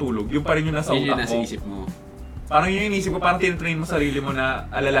bago ka matulog, yung pa rin yung nasa Yun yung utak nasa mo. isip mo. Parang yun yung inisip ko, parang tinatrain mo sarili mo na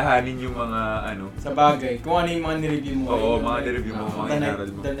alalahanin yung mga Sa bagay, kung ano yung mga nireview mo. Oo, ayun, mga right? nireview mo, mga the inaral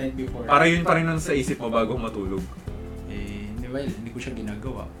mo. The night before. Para yun pa rin nasa isip mo bago matulog. Hindi ko siya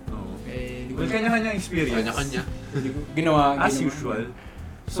ginagawa. Oo. Hindi ko Well, kanya-kanya experience. Kanya-kanya. Hindi ko ginawa. As ginawa. usual.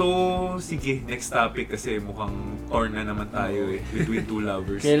 So, sige, next topic kasi mukhang torn na naman tayo between two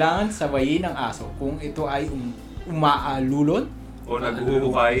lovers. Kailangan sabayin ng aso kung ito ay umaalulon. O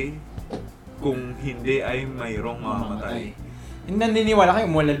naghuhukay, kung hindi ay mayroong mamamatay. Hindi naniniwala kayo,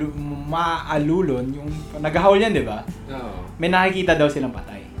 maalulon, yung nag-howl yan, di ba? Oo. May nakikita daw silang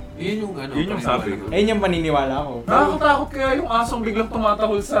patay. Yun yung Yun yung sabi ko. Ayun yung paniniwala ko. Nakakatakot kaya yung asong biglang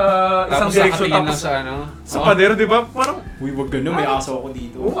tumatahol sa isang Tapos direksyon nakatingin lang tapos sa ano. sa pader, di ba? Parang, Uy, wag ganun, may aso ako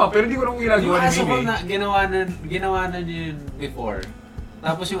dito. oo nga, pero di ko lang Yung ginagawa ni aso ko Mimi. na ginawa na yun before.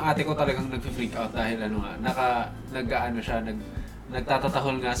 Tapos yung ate ko talagang nag-freak out dahil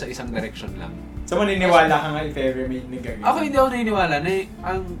nagtatatahol nga sa isang direction lang. So maniniwala ka nga if ever may nagagawin. Ako hindi ako naniniwala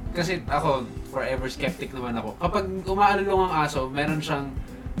kasi ako forever skeptic naman ako. Kapag umaalulong ang aso, meron siyang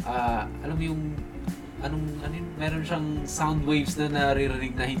alam mo yung meron siyang sound waves na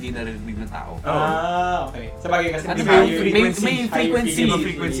naririnig na hindi naririnig ng tao. Okay. Sabagay kasi Ano di ba ba yung yung may frequency, Ibang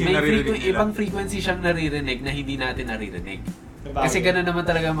frequency naririnig nila. ibang frequency siyang naririnig na hindi natin naririnig. Sabagay. Kasi gano'n naman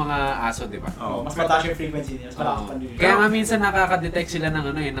talaga mga aso, di ba? Oh, mas mataas yung frequency niya, mas malakas pa nila. Kaya nga minsan nakaka-detect sila ng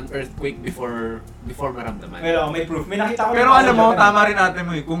ng earthquake before maramdaman. Well, may proof. May nakita ko. Pero alam mo, tama rin natin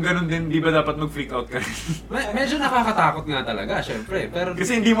mo eh. Kung ganun din, di ba dapat mag-freak out ka rin? Medyo nakakatakot nga talaga, syempre. Pero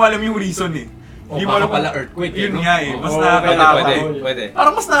Kasi hindi mo alam yung reason eh. Hindi mo baka alam pala earthquake, Yun no? nga eh. Mas Oo, nakakatakot. pwede.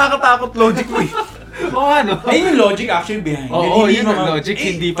 Parang mas nakakatakot logic mo eh. Oo, ano? Ayun yung logic actually behind it. Oo, Hindi yun ang mama- logic,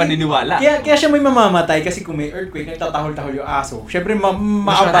 hindi paniniwala. Kaya siya may mamamatay kasi kung may earthquake, nagtatahol-tahol yung aso. Syempre,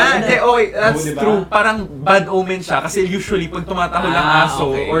 maabala Hindi, okay, that's Oo, diba? true. Parang bad omen siya kasi usually pag tumatahol ang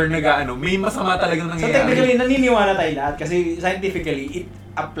aso okay. or may masama talagang So nangyayari. technically, naniniwala tayo lahat kasi scientifically, it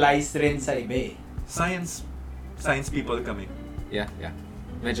applies rin sa iba eh. Science people kami. Yeah.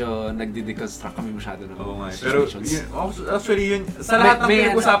 Medyo nagdi-deconstruct kami masyado ng Oo nga. Pero situations. actually yun, sa lahat ng May-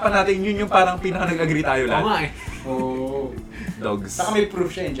 pinag-usapan natin, yun yung parang pinaka nag-agree tayo Oo lahat. nga eh. Oo. dogs. Saka may proof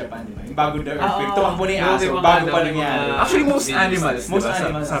siya in Japan, di ba? Yung bago the earthquake, Oo. tumakbo na yung Yung aso, mga bago daw, pa yung nangyari. mga- Actually, most Videos. animals, Most diba?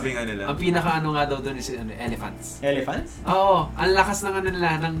 animals. Sabi nga nila. Ang pinaka-ano nga daw doon is elephants. Elephants? Oo, ang lakas ng ano nila,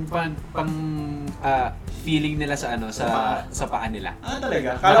 ng feeling nila sa sa paa nila.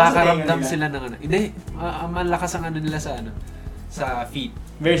 Talaga? Kala ko sa Nakakaramdam tenga nila. sila ng ano. Hindi, malakas ang ano nila sa feet.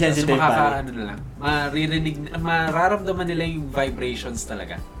 Very sensitive Ano nila, mararamdaman nila yung vibrations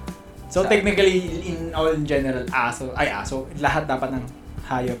talaga. So Sa- technically, in general, lahat dapat ng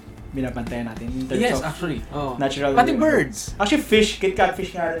hayop binabantayan natin in terms Yes, of actually. Oh. natural. Pati birds. Actually,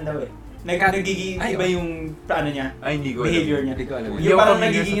 catfish nga rin daw eh. Nagiging Ay, iba yung yung Ay, hindi ko behavior niya. Hindi ko alam. Hindi Yung ako parang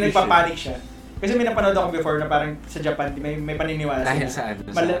familiar nagiging sa fish, nagpapanik siya. Kasi may napanood ako before na parang sa Japan, may paniniwala Dahil sila. sa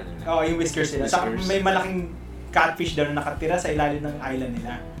ano? Yung whiskers nila. Saka Whiskers. may malaking catfish daw na nakatira sa ilalim ng island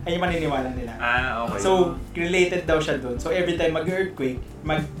nila. Ay yung maniniwala nila. Okay. So, related daw siya doon. So, every time mag-earthquake,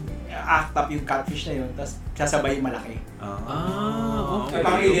 mag-act up yung catfish na yun, tapos sasabay yung malaki. Okay.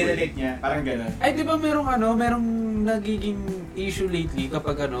 Parang i-relate niya, parang gano'n. Ay, di ba merong nagiging issue lately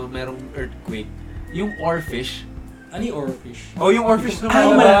kapag merong earthquake? Yung oarfish. Ano yung oarfish? Yung oarfish na Ay,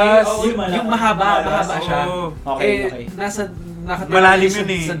 malabas. malaki. Oo, yung malaki. Yung mahaba siya. Oo. Okay. Nakatira Malalim sa, yun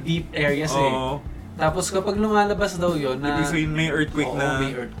eh. sa deep areas eh. Oo. Tapos kapag lumalabas daw yun na... Ibig sabihin may earthquake Oo, na...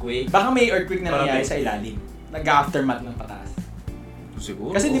 may earthquake. Baka may earthquake na Parang nangyari may- sa ilalim. Nag-aftermath ng pataas.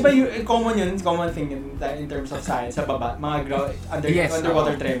 Siguro. Kasi di ba common thing in terms of science, sa baba, mga Yes,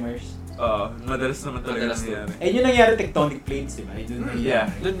 underwater oo. tremors. Madalas naman talaga Madalas nangyayari. Eh, yun nangyari tectonic plates, di ba? Yun Yeah.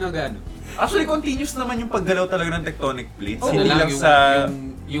 Doon na gano. Actually, continuous naman yung paggalaw talaga ng tectonic plates. Oo, Hindi Ano lang yung, sa...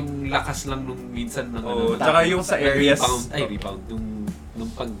 yung lakas lang nung minsan ng Oo, tsaka yung sa areas... rebound.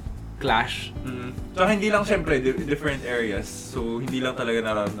 Nung pag-clash. Tsaka hindi lang syempre, different areas. So, hindi lang talaga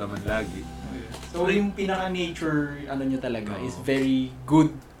nararamdaman lagi. So, yung pinaka-nature, nyo talaga, Oo. is very good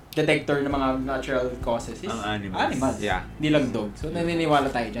detector ng mga natural causes is Ang animals. Yeah. Hindi lang dog. So, naniniwala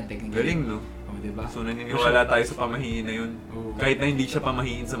tayo dyan technically. Galing, no? Oh, diba? So, naniniwala tayo sa pamahiin na yun. Oo. Kahit na hindi siya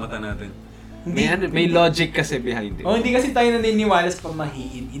pamahiin sa mata natin. May logic kasi behind it. Oh, hindi kasi tayo naniniwala sa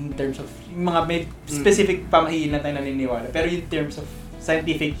pamahiin in terms of yung mga may specific pamahiin na tayo naniniwala. Pero in terms of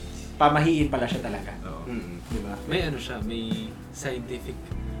scientific, pamahiin pala siya talaga. Oo. Diba? May may scientific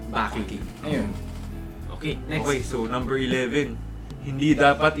backing. Ayun. Okay, next. Okay, so number 11. Hindi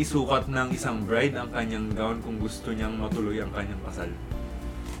dapat isukat ng isang bride ang kanyang gown kung gusto niyang matuloy ang kanyang kasal.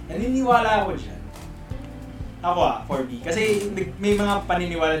 Naniniwala ako dyan. Ako for me. Kasi may mga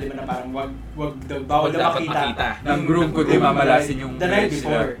paniniwala, di ba, na parang wag bawal Wag daw dapat makita. Ng groom kundi mamalasin yung the night bride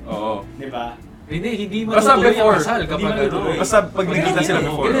before. sila. Oo. Di ba? Hindi Basta matutuloy ang before. kasal Hindi kapag matutuloy. Basta pag Ganun nagkita din sila eh.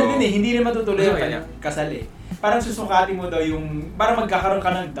 before. Ganun oo. din eh, hindi rin matutuloy ang Kaya. kanyang kasal eh. Parang susukatin mo daw yung, parang magkakaroon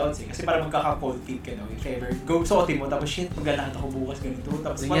ka ng doubts eh. Kasi parang magkaka-cold feet ka daw. If ever, go suotin mo, tapos shit, maglalakad ako bukas ganito.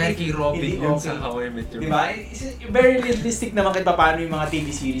 Tapos Nangyari kay Robin hindi yun okay. sa How I Met Your Diba? Very realistic naman kahit paano yung mga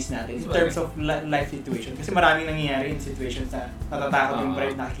TV series natin in terms of life situation. Kasi maraming nangyayari in situations na natatakot yung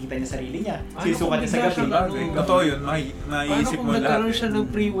bride, nakikita niya sarili niya. Sinusukat niya sa gabi. Bagay. Totoo yun, Paano maiisip kung mo lahat. nagkaroon siya ng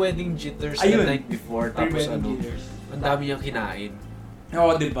pre-wedding jitters Ayun. the night before, tapos Pre-wedding jitters. ang dami niyang kinain.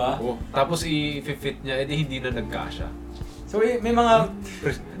 Oo, diba? Tapos i-fit niya, edi hindi na nagkasya. So may mga...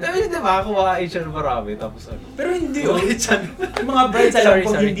 Diba, kumain siya ng marami, tapos ano. Pero hindi Ulit siya. Yung mga brides, alam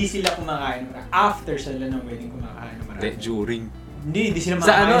ko, Sorry. hindi sila kumakain. After sila ng wedding kumakain ng marami. During. Hindi sila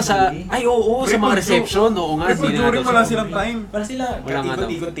Sa makakain. sa... Ay, oo, sa mga reception, oo nga. Pero hindi na during daw wala sa- silang time. Wala sila. Wala nga daw.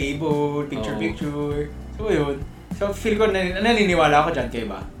 Ikot-ikot table, picture-picture. Oo. So yun. So feel ko, naniniwala ako dyan, kayo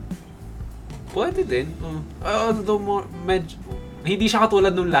ba? Pwede din. Medyo... Hindi siya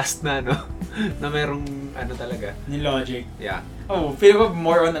katulad nung last na, no? Na merong ano talaga. Yung logic. Yeah. Oh, feel ko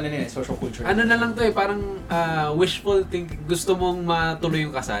more on social culture. Ano na lang to eh, parang wishful think, gusto mong matuloy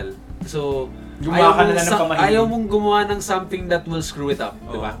yung kasal. So, Gumawa ka na lang ng pamahiin. ayaw mong gumawa ng something that will screw it up,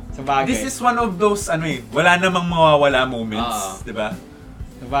 di ba? Sa bagay. This is one of those, wala namang mawawala moments, di ba?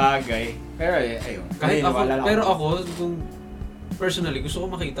 Sa bagay. Pero ayun. Kahit ako, naniniwala lang pero ako, kung personally, gusto ko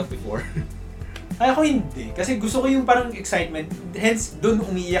makita before. Ay, ako hindi. Kasi gusto ko yung parang excitement. Hence, doon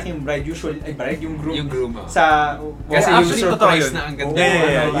umiiyak yung bride. Yung groom. Yung groom, Sa... Kasi Oh, yung actually, totoo surprise yun. na ang ganda.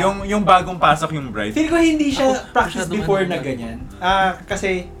 Yeah. Ano ba? Yung bagong pasok yung bride. Feel ko hindi siya Ako, practice masyadong before ano na yan. ganyan. Kasi,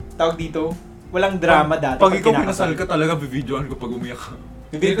 tawag dito, walang drama dati. Pag ikaw kinakasal. pinasal ka talaga, bibidyoan ko pag umiyak ka.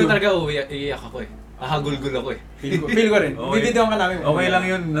 Hindi ko talaga iiyak ako eh. Ahagulgul ako eh. Feel ko rin. Okay. Bibidyoan ka namin. Okay lang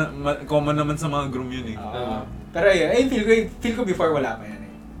yun, common naman sa mga groom yun eh. Pero ayun, feel ko before wala pa yan eh.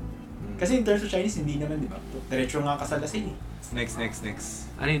 Kasi in terms of Chinese, hindi naman, di ba? Diretso nga kasal kasi eh. Next.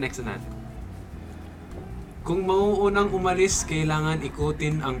 Ano yung next na natin? Kung mauunang umalis, kailangan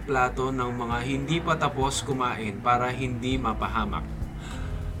ikutin ang plato ng mga hindi pa tapos kumain para hindi mapahamak.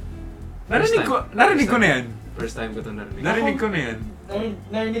 Narinig ko na yan. First time ko ito narinig. Narinig ko na yan.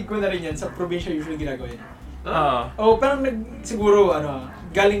 Narinig ko na rin yan. Sa probinsya usually ginagawa yan. Oo. Siguro,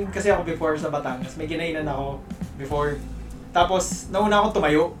 galing kasi ako before sa Batangas. May kinainan ako before. Tapos, nauna akong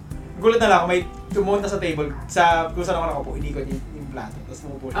tumayo. Gulat na lang ako, may tumunta sa table, kung saan ako nakaupo, inikot yung plato. Tapos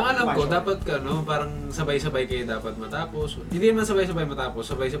umupo siya. Ang alam ko, dapat ka, parang sabay-sabay kayo dapat matapos. Hindi naman sabay-sabay matapos,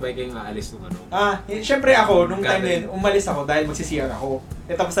 sabay-sabay kayong aalis nung Syempre ako, nung time na yun, umalis ako dahil magsi-CR ako.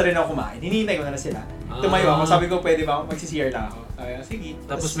 Tapos na rin ako kumain. Hinihintay ko na sila. Tumayo ako, sabi ko, pwede ba magsi-CR lang ako. Sige.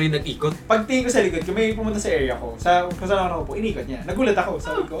 Tapos may nag-ikot. Pagtingin ko sa likod ko, may pumunta sa area ko. Kung saan ako nakaupo, inikot niya. Nagulat ako,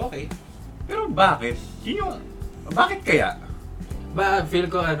 sabi ko, okay. Pero bakit? Bakit kaya? Feel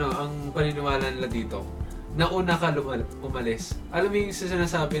ko ang paniniwala nila dito, nauna ka umalis. Alam mo yung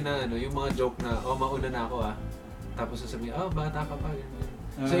sinasabi na yung mga joke na, mauna na ako Tapos sasabihin, bata ka pa.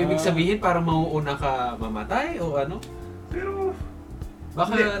 So ibig sabihin parang mauuna ka mamatay o ano? Pero,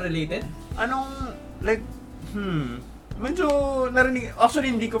 baka related? Medyo narinig,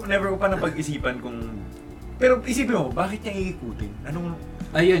 actually never ko pa napag-isipan kung, pero isipin mo, bakit niya iikutin?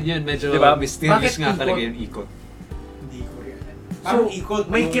 Ayun, medyo diba? mysterious nga talaga yung ikot. Parang ikot.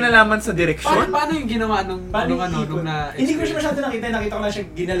 May kinalaman sa direksyon? Paano yung ginawa nung na hindi ko siya masyado nakita. Nakita ko lang siya,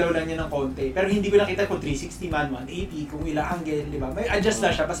 ginalaw lang niya ng konti. Pero hindi ko nakita kung 360 man, 180, kung ilang angle, di ba? May adjust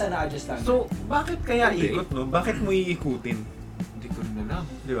lang siya, basta na-adjust lang. So, bakit kaya ikot, no? Bakit mo iikutin? Hindi ko rin alam.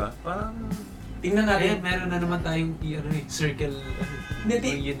 Di ba? Parang, tingnan natin. Meron na naman tayong circle.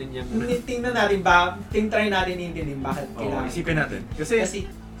 Tingnan natin ba? Try natin intindihin bakit kailangan. Isipin natin. Kasi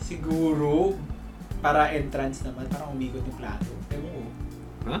siguro, para entrance naman, parang umikot yung plato. Ewan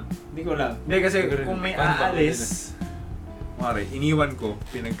ko. Hindi ko alam. Hindi kasi kung may aalis, iniwan ko,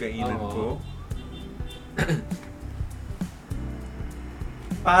 pinagkainan ko.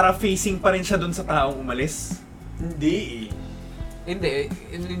 Para facing pa rin siya dun sa taong umalis? Hindi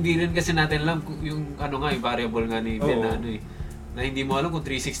Hindi rin kasi natin alam yung yung variable nga ni Ben na na hindi mo alam kung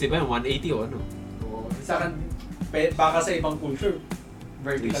 360 ba yun, 180 o ano. Sa akin, baka sa ibang culture,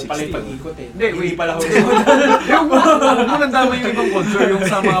 vertical pala yung pag-ikot Hindi pala ako. Huwag mo nandama yung ibang culture, yung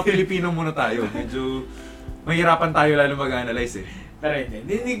sa mga Pilipino muna tayo. Medyo mahirapan tayo lalo mag-analyze Pero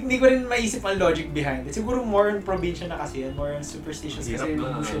hindi ko rin maisip ang logic behind it. Siguro more on probinsya na kasi yan, more on superstitious kasi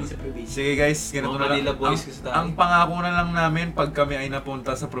usually sa probinsya. Sige guys, ganito na lang. Ang pangako na lang namin, pag kami ay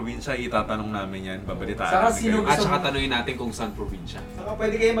napunta sa probinsya, itatanong namin yan, babalitaan namin. At saka tanungin natin kung saan probinsya. Saka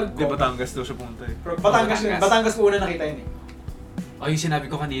pwede kayo Hindi, Batangas daw siya pumunta Batangas ko una nakita yun yung sinabi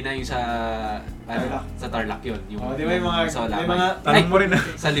ko kanina, yung sa Tarlac. sa Tarlac yun. Yung, di ba yung mga, sa may mga, tanong mo rin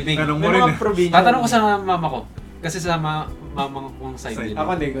sa Libing. Tanong mo may rin mga probinsya. Tatanong ko sa mama ko. Kasi sa mama kong side din.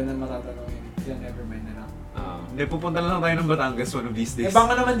 Ako hindi ko na matatanongin. Yan, never mind na lang. Hindi, pupunta lang tayo ng Batangas one of these days.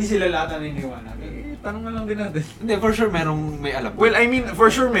 Baka naman di sila lahat naniniwala. Tanong na lang din natin. Hindi, for sure may alam. Well, I mean, for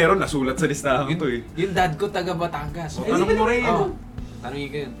sure meron. Nasulat sa listahan ko Yung dad ko taga Batangas. Tanong mo rin. Tanongin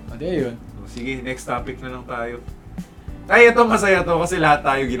ko yun. Yun. Sige, next topic na lang tayo. Ay, ito masaya to kasi lahat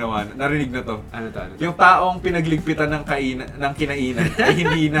tayo ginawa. Narinig na to. Ano to? Yung taong pinagligpitan ng kinainan ay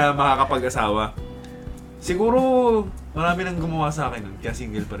hindi na makakapag-asawa. Siguro, marami nang gumawa sa akin nun, kaya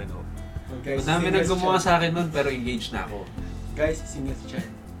single pa rin ako. Madami nang gumawa sa akin nun, pero engaged na ako. Guys, single si Chan.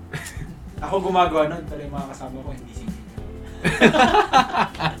 Ako gumagawa nun, pero yung mga kasama ko hindi single.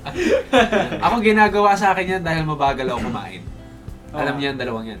 Ako ginagawa sa akin yan dahil mabagal ako kumain. Alam niya ang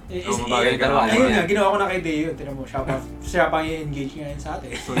dalawang yan. Mabagal yung dalawa. Ayun nga, ginawa ko na kay Deo. Tinan mo, siya pang i-engage ngayon sa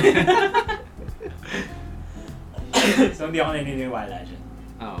atin. So hindi ako naniniwala dyan.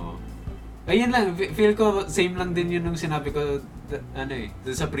 Oo. Ayun lang, feel ko same lang din yun nung sinabi ko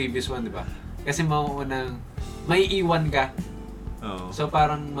dun sa previous one, di ba? Kasi may iwan ka. So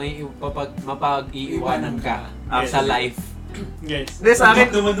parang mapag-iiwanan ka sa life. Yes. Hindi, sa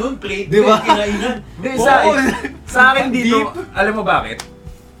akin naman nun, plate, diba? kinainan. Hindi, sa akin dito, alam mo bakit?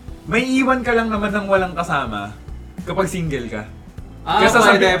 May iwan ka lang naman ng walang kasama kapag single ka.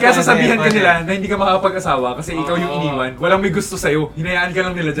 Kaya sasabihan ka nila na hindi ka makakapag-asawa kasi ikaw yung iniwan. Walang may gusto sa'yo. Hinayaan ka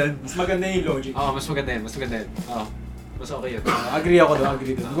lang nila dyan. Mas maganda yung logic. Mas maganda yun. Mas okay yun. Agree ako doon.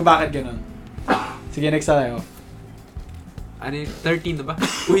 Kung bakit ganun. Sige, next tayo. 13 na ba?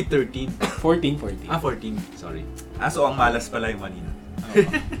 Uy, 13. 14. 14. Sorry. So ang malas pala yung kanina.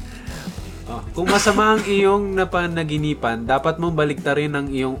 Kung masama ang iyong napanaginipan, dapat mong baliktarin ang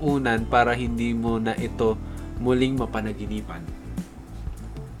iyong unan para hindi mo na ito muling mapanaginipan.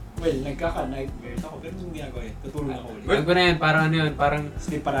 Well, nagkaka-nightmares ako, pero yung ginagawa yun, tutulog ako ulit. Alam ko na yan, parang ano yun, parang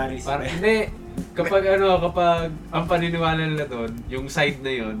sleep paralysis. Hindi, kapag ang paniniwala nila doon, yung side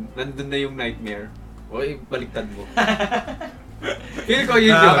na yun, nandun na yung nightmare, baliktad mo. Feel ko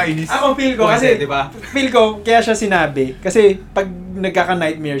yun yun. Ako feel ko, kasi, diba? Feel ko, kaya siya sinabi, kasi pag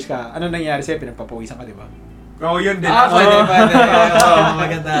nagkaka-nightmares ka, ano nangyari sa'yo, pinagpapawisan ka, diba? Oo, yun din. Pwede. Oo,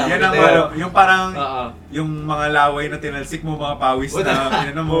 maganda. Yan ang yung parang, yung mga laway na tinalsik mo, mga pawis na,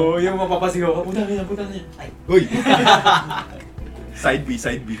 ano mo. Oo, yung mapapasigaw ka, puta na. Ay. Uy! Side B.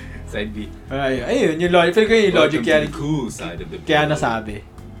 Side B. Ayun, yung logic. Feel ko yung logic yan. Cool side of the Kaya nasabi.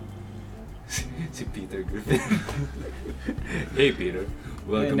 Si Peter Griffin. Hey Peter,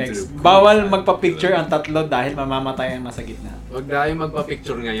 welcome Next. to the Bawal magpa-picture ang tatlo dahil mamamatay ang nasa gitna. Huwag tayo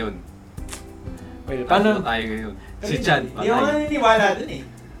magpa-picture ngayon. Well, Paano paano? tayo ngayon? Si Chan, Hindi ako patay. naniniwala dun eh.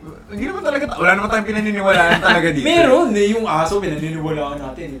 Hindi naman talaga, wala naman tayong pinaniniwalaan talaga dito. Meron eh, yung aso, pinaniniwalaan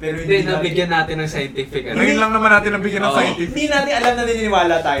natin eh. Pero Hindi, nabigyan natin ng scientific ano. Ngayon lang naman natin nabigyan ng Oo. scientific. Hindi natin alam na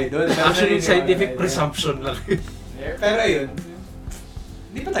naniniwala tayo doon. Actually, scientific presumption lang. Pero ayun,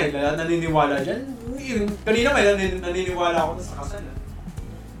 hindi pa tayo naniniwala dyan. Kanina may naniniwala ako sa kasal.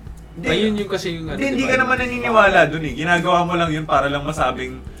 Ayun yung kasi yung ano. Hindi diba? ka naman naniniwala dun eh. Ginagawa mo lang yun para lang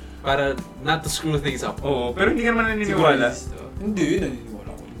masabing, Para not to screw things up. oo, pero hindi ka naman naniniwala. Hindi, naniniwala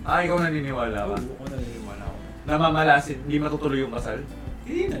ko. Ikaw naniniwala ka. Oo, naniniwala ako. Namamalasin, hindi matutuloy yung kasal.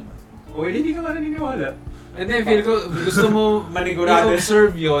 Hindi naman. O hindi ka nga naniniwala. And then feel ko, gusto mo Manigurado.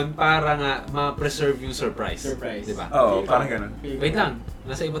 i-observe yun para nga ma-preserve yung surprise. Surprise. Diba? Oo, parang ganun. Wait lang,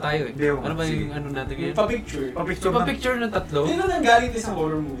 nasa iba tayo eh. Hindi, Ano ba yung sige. ano natin Yung ngayon? pa-picture. Pa-picture So, pa-picture ng tatlo. Hindi na nanggaling din sa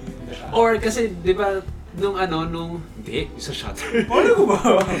horror movie. Yung The Shot. Or kasi, di ba, hindi, yung sa shutter. Ano ko ba?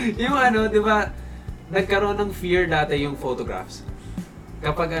 Yung ano, di ba, nagkaroon ng fear dati yung photographs.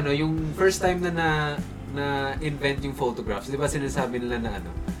 Kapag ano, yung first time na invent yung photographs, di ba sinasabi nila na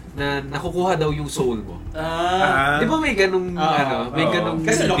ano, na nakukuha daw yung soul mo. Di ba may ganung may ganung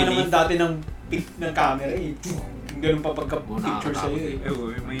Kasi laki belief? naman dati ng pic ng camera eh. Ganun pa pagka-picture sa'yo eh.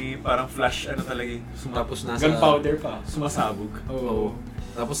 May parang flash ano talaga eh. Tapos nasa Gunpowder pa. Sumasabog. Oo.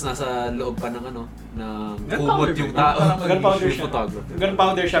 Tapos nasa loob pa ng ano, ng Gunpowder kumot yung ba? tao. Gunpowder Yung siya. photographer.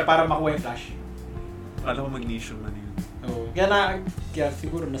 Gunpowder siya para makuha yung flash. Kala ko magnesium na yun. Oo. Kaya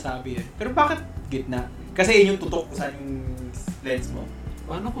siguro nasabi eh. Pero bakit gitna? Kasi yun yung tutok sa yung lens mo.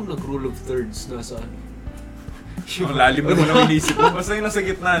 Paano kung nag-rule of thirds nasa ano? Ang lalim na mo na inisip mo. Basta yung nasa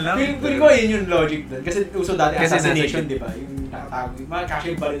gitna lang. Feel ko yun yung logic doon. Kasi uso dati Kasi assassination, nasa di ba? Yung nakatago. Makakasya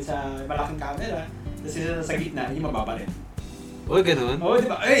yung baril sa malaking camera. Tapos yung nasa gitna, yung mababaril. Uy, ganun. Oo, di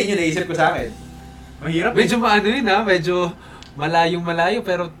ba? Eh, yun yung naisip ko sa akin. Mahirap Medyo maano yun ha, medyo malayo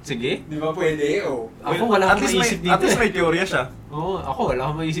pero sige. Di ba pwede? Oo. Ako wala akong maisip dito. At least may teorya siya. Oo, ako wala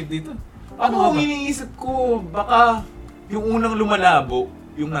akong maisip dito. Ano ang iniisip ko? Baka yung unang lumalabo,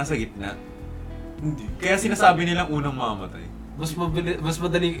 yung nasa gitna. Hindi. Kaya sinasabi nilang unang mamamatay. Mas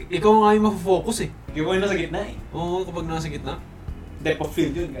madali, ikaw nga yung mafo-focus eh. Yung ko yung nasa gitna eh. Oo, kapag nasa gitna. Depth of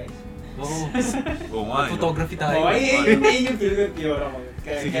field yun, guys. Oo. Oo nga. Photography tayo. Oo, ay, yung feel ko yung theory ko.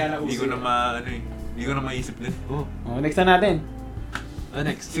 Sige, Kaya hindi ko na hindi ko na maisip din. Oo. Oh, next na natin.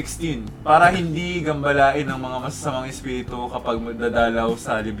 Next. 16. Para hindi gambalain ng mga masasamang espiritu kapag dadalaw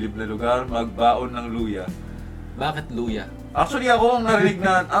sa liblib na lugar, magbaon ng luya. Bakit luya? Actually ako ang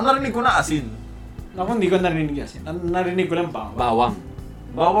narinig ko na asin. Ako hindi ko narinig yan. Ang narinig ko lang bawang. Bawang.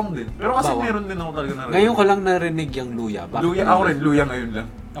 Bawang din. Pero kasi Bawang. meron din ako talaga narinig. Ngayon ko lang narinig yung luya. Bakit Luya, ako rin. Luya ngayon lang.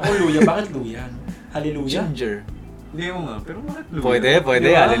 Ako luya. Bakit luya? Hallelujah. Ginger. Hindi mo nga. Pero bakit luya? Pwede.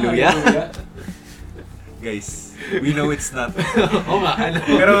 Di ba? Hallelujah. Guys, we know it's not. Oo nga, ano.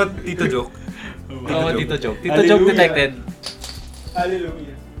 Pero Tito Joke. Oo, Tito Joke. Tito Hallelujah. Joke detected.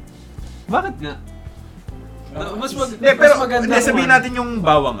 Hallelujah. Bakit nga? Mas Pero maganda sabihin naman. natin yung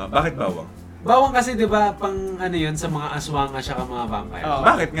bawang ah. Bakit bawang? Bawang kasi 'di ba pang ano 'yun sa mga aswang at saka mga vampire. Oo.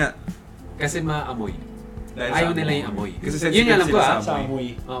 Bakit nga? Kasi maamoy. Dahil Ayaw sa nila amoy. yung amoy. Kasi Yun sensitive yung alam ko, sila ah. sa Sa amoy. amoy.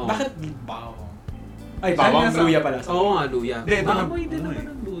 Oo. Bakit bawang? Ay, Sabi bawang nga sa- luya pala. Oo nga, luya. Hindi, ito Maamoy din ano naman eh.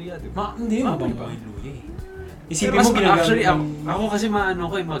 ang luya, 'di ba? Hindi, Maamoy mabang ba? ba yung luya eh. Pero Isipin mas mo ginagamit actually ng- ako kasi maano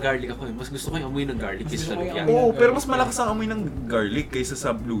ko ma-garlic ako eh. Mas gusto ko yung amoy ng garlic Mas kaysa gusto sa ko yung luya. amoy. Oo, pero mas malakas ang amoy ng garlic kaysa sa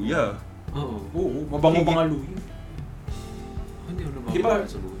luya. Oo. Oo, mabango pa nga luya. Hindi ko naman Di ba?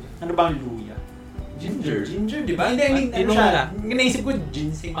 sa luya. Ano ba ang luya? Ginger. Ginger, di ba? Hindi, I mean, Ang ano siya? tinola. Naisip ko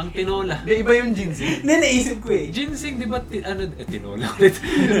ginseng. Ang tinola. Hindi, iba yung ginseng. Hindi, naisip ko eh. Ginseng, di ba, tinola ulit.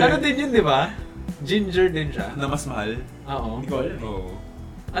 Ano din yun, di ba? Ginger din siya. Na mas mahal. Oo. Hindi ko alam eh. Oo.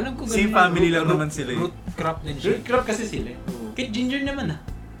 Alam ko Same ganun, family root- lang root- naman sila eh. Root crop din siya. Root crop kasi sila. Oo. Kit ginger naman ah.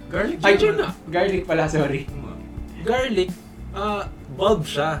 Garlic Ay, Ginger na. Garlic pala, sorry. Garlic, bulb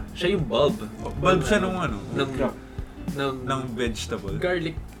siya. Siya yung bulb. Bulb siya nung ano? Ng, crop. ng vegetable.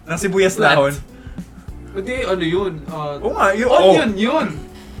 garlic. Ng sibuyas Plant. dahon. Hindi, ano yun? Oo nga, yun. Onion yun!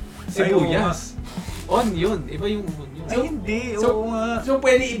 Ay, oo Sibuyas. Onion. Iba yung onion. Ay, hindi. So- Oo nga. So,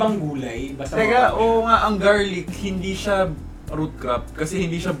 pwede ibang gulay. Basta Teka, oo nga, ang garlic, hindi siya root crop kasi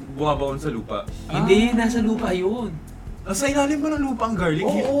hindi siya bumabaon sa lupa. Hindi, nasa lupa yun. Nasa ilalim ba ng lupa ang garlic?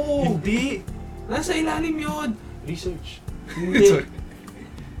 Oo. Hindi. Nasa ilalim yun. Research. Hindi. Sorry.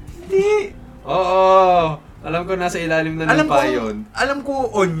 Hindi. Oo. Alam ko nasa ilalim na lupa yun. Alam ko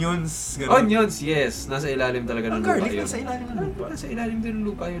onions. Ganun. Onions, yes. Nasa ilalim talaga ng lupa garlic, yun. nasa ilalim ng lupa. Nasa ilalim din ng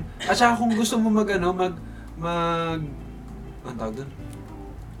lupa yun. At saka kung gusto mo anong tawag doon?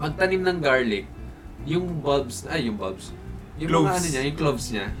 Magtanim ng garlic, yung bulbs. Yung Cloves. mga niya, yung cloves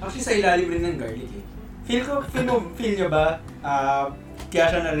niya. Actually, sa ilalim rin ng garlic eh. Feel nyo ba, kaya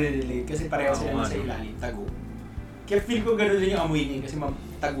siya nare-relate kasi pareho sila sa ilalim, tago. Kaya feel ko gano'n din yung amoy niya kasi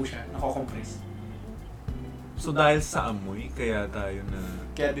tago siya, nako-compress. So dahil sa amoy, kaya tayo na...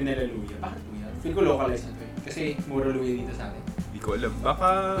 Kaya dinala luya. Bakit luya? Feel ko localized na to eh. Kasi mura luya dito sa atin. Hindi ko alam.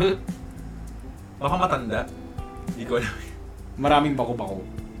 Baka matanda. Hindi ko alam. Maraming bako-bako.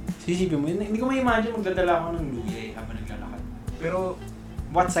 Sisipin mo, hindi ko ma-imagine magdadala ako ng luya eh habang naglalakad. Pero,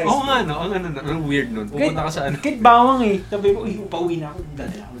 what size? Oo nga, no? Ang weird nun. Pupunta ka sa ano. Kahit bawang eh. Sabi ko, pauwi na ako,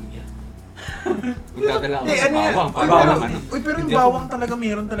 magdadala ako ng luya. Magdadala ako sa bawang. Pero yung bawang talaga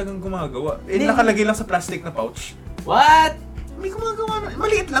meron talagang gumagawa. Nakalagay lang sa plastic na pouch. What? May gumagawa na.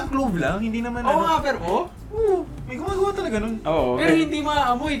 Maliit lang, clove lang. Hindi naman Oo nga, pero Oo, may gumagawa talaga nun. Oo. Pero hindi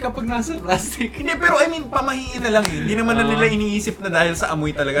maamoy kapag nasa plastic. Hindi, pero pamahiin na lang eh. Hindi naman na nila iniisip na dahil sa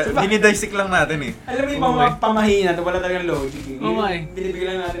amoy talaga. Dinidissect lang natin eh. Alam mo yung mga pamahiin natin, wala talagang logic eh. Oo nga eh.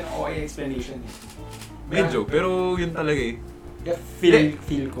 Binibigyan lang natin ng OA explanation eh. Medyo, pero yun talaga eh.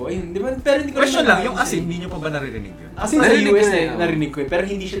 Feel ko. Ayun, di ba? Pero hindi ko Question lang, yung asin, hindi nyo pa ba naririnig yun? Asin sa Narinig US ko eh, eh, narinig ko eh. Pero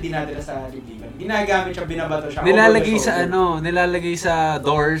hindi siya dinadala sa libliban. Ginagamit siya, binabato siya. Nilalagay sa nilalagay sa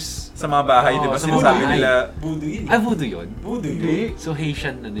doors. Sa mga bahay, di ba? Oo, sa mga Sinasabi bahay. nila, Voodoo yun eh. Voodoo yun? Voodoo yun. So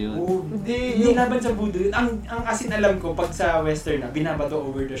Haitian yun? Oo. Hindi laban sa voodoo yun. Ang asin alam ko, pag sa western na, binabato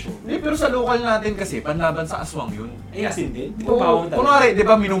over the shoulder. hindi, pero sa local natin kasi, panlaban sa aswang yun. Ay, asin din? Di ba bawang talaga? Kunwari, di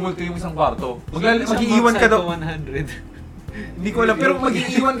ba, minumulto yung isang kwarto. Mag-iiwan ka daw. 100. Hindi ko alam, pero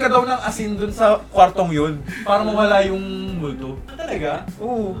mag-iiwan ka daw ng asin dun sa kwartong yun para mawala yung multo. Talaga?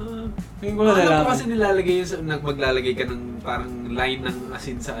 Oo. Ngayon ko na Alam nalaman. ko kasi nilalagay yun sa, maglalagay ka ng parang line ng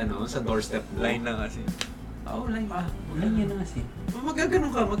asin sa sa doorstep mo. Line ng asin. Oo, line pa. Ulan yan ang asin.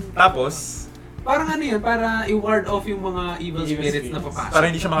 Magaganon ka. Tapos, Parang ano yun, para i-ward off yung mga evil spirits na papasok. para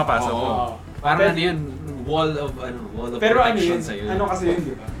hindi siya makapasok. Oo. Parang ano yun, wall of Pero ano protection yun? sa'yo. Ano kasi yun,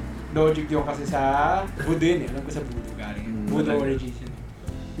 di ba? Logic yun kasi sa voodoo yun eh. Alam ko sa voodoo galing. Voodoo origins yun eh.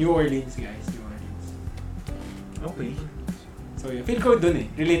 New Orleans guys, New Orleans. Okay. So yun, feel ko dun eh.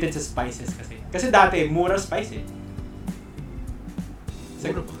 Related sa spices kasi. Kasi dati, mura spice eh.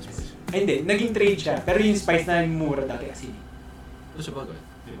 Mura pa kasi. Ay hindi, naging trade siya. Pero yung spice na mura dati kasi. Ano siya bagay?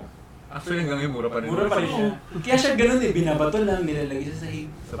 Diba? Actually, hanggang ngayon, mura pa rin. Mura pa rin siya. Kaya siya ganun eh, binabato lang, nilalagay sa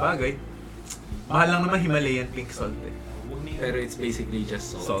sahig. Sa bagay. Mahal lang naman Himalayan pink salt eh. Pero it's basically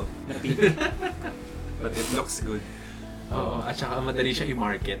just salt. Salt. Na pink. But it looks good. Oo, at saka madali siya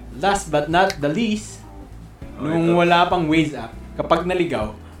i-market. Last but not the least, Oh, nung ito. wala pang Waze app, kapag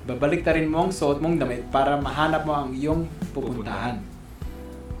naligaw, babalik ta rin mo ang suot mong damit para mahanap mo ang iyong pupuntahan.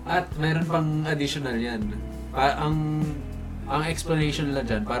 At mayroon pang additional yan. Ang explanation nila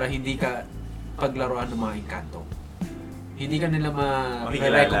dyan, para hindi ka paglaruan ng mga engkanto. Hindi ka nila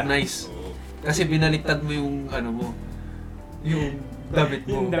ma-recognize. Oo. Kasi binaliktad mo yung yung damit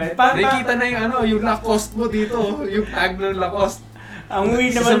mo. Yung damit. Nakikita na yung Lacoste mo dito, yung tag ng Lacoste. Ang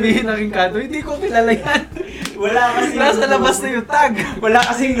weird naman, Sasabihin ng engkanto, hindi ko kilala yan. wala kasi Nasa labas na yung tag. Wala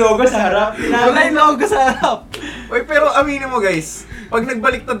kasing logo sa harap. Wala yung logo sa harap. Uy, pero aminin mo guys, pag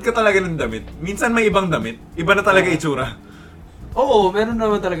nagbaliktad ka talaga ng damit, minsan may ibang damit, iba na talaga itsura. Oo, meron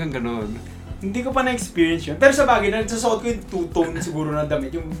naman talagang ganun. Hindi ko pa na-experience yun. Pero sa bagay, nagsusot ko yung two-tone siguro na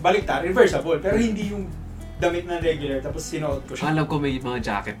damit. Yung baliktad, reversible. Pero hindi yung damit na regular, tapos sinuot ko siya. Alam ko may mga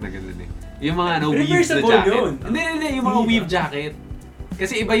jacket na ganun eh. Yung mga weave na Reversible jacket. yun. Hindi, yung mga Hindi weave ba? jacket.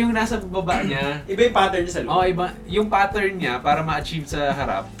 Kasi iba yung nasa baba niya. Iba yung pattern niya sa loob. Oo, iba. Yung pattern niya para ma-achieve sa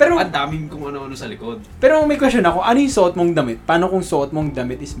harap, Pero- ang daming kung ano-ano sa likod. Pero may question ako, ano yung suot mong damit? Paano kung suot mong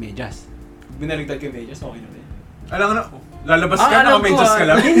damit is medyas? Binaligtad ko yung medyas, okay na rin. Alam mo na, lalabas ka, alam ko, naka-medyas ka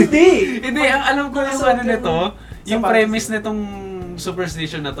lang. Hindi! Hindi, ang alam ko yung Nasuot ano nito, yung yung sapatos. premise nitong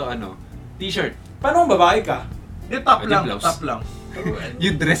superstition na to, t-shirt. Paano kung babae ka? Hindi, top Pwede lang, blouse. top lang.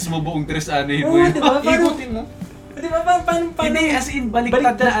 Yung dress mo, buong dress, ano yun Oo, mo yun. di ba? Ikutin mo. Di ba? Paano? Hindi, as in, baliktad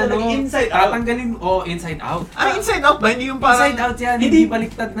Baliktad na ano. talaga, inside out. Tatanggalin mo, inside out. Inside out ba? Hindi yung parang... Inside out yan, Hindi. hindi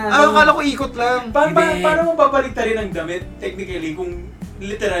baliktad na Akala ko ikot lang. Hindi. Paano mo babaliktarin ang damit? Technically, kung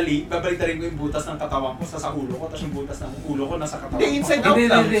literally, babaliktarin ko yung butas ng katawan ko sa ulo ko, tapos yung butas ng ulo ko nasa katawan ko. Hindi, inside out Hindi,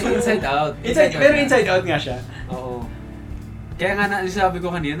 lang. hindi, inside out. Pero inside out nga siya. Oo. Kaya nga sabi ko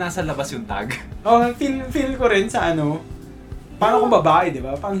kanina, nasa labas yung tag. Oh, feel ko rin sa ano, Paano kung babae, di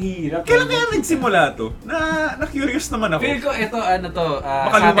ba? Panghirap. Kailan kaya nagsimula to? Na-curious naman ako. Feel ko ito,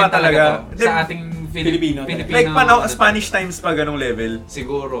 Makaluma sa atin talaga. to. Sa ating Filipino. Like Spanish times pa ganong level.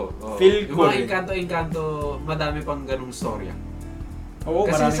 Siguro. Feel Yung ko mga rin. Encanto, madami pang ganong storya. Oo,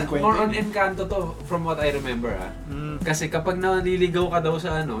 Kasi maraming kwento. more on Encanto to, from what I remember Kasi kapag naliligaw ka daw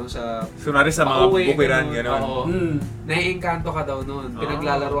sa Kunwari sa mga pauwi, bukiran, ganun, gano'n. oo. Nai-engkanto ka daw noon.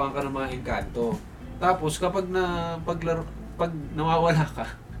 Pinaglalaroan ka ng mga engkanto. Tapos kapag pag nawawala ka,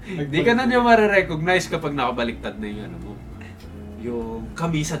 hindi ka na niya marirecognize kapag nakabaliktad na yung mo. Yung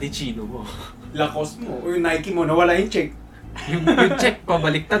kamisa de chino mo. Lacoste mo, o yung Nike mo, nawala yung check. yung check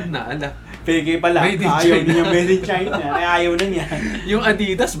pabaliktad na, Peke pala, Made in ayaw China. din yung made in China. Kaya ayaw na niya. Yung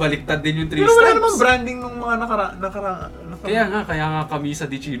Adidas, baliktad din yung 3 Pero stripes. wala namang branding nung mga Kaya nga kamisa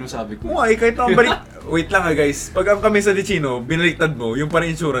de chino sabi ko. Oo, kahit ang balik... Wait lang guys. Pag ang kami sa Dicino, binaliktad mo, yung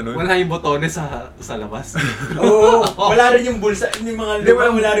parang itsura nun. Wala yung botones sa labas. Oo, wala rin yung bulsa. Yung mga Hindi, luma,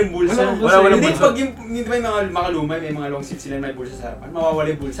 wala rin bulsa. Walang Hindi, bulsa. pag yung, hindi ba yung mga makalumay, may mga long sleeve sila may bulsa sa harapan. Mawawala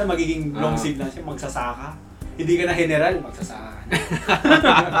yung bulsa, magiging long sleeve lang siya, magsasaka. Hindi ka na general, magsasaka ka na.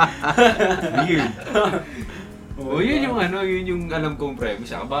 Weird. Yun yung alam kong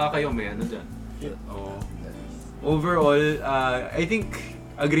premise. Baka kayo may dyan. Oo. Overall, I think,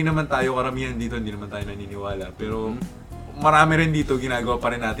 agree naman tayo, karamihan dito, hindi naman tayo naniniwala. Pero, marami rin dito, ginagawa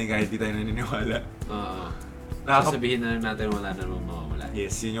pa rin natin kahit di tayo naniniwala. Sasabihin na natin wala na naman mawawala.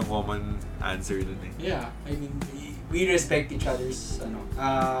 Yes, yun yung common answer dun eh. Yeah, I mean, we respect each other's,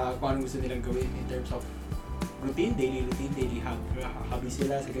 kung anong gusto nilang gawin in terms of daily hobby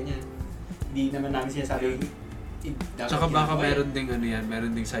sila sa ganyan. Hindi naman namin sinasabi Tsaka baka meron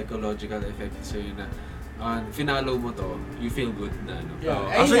ding psychological effect sa'yo na finalo mo to, you feel good na Yeah.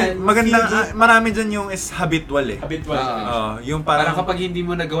 Actually, maganda, marami dyan yung is habitual eh. Habitual. Yung Parang parang kapag hindi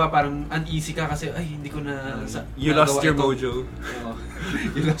mo nagawa, parang uneasy ka kasi, ay, hindi ko na you lost nagawa your ito. mojo.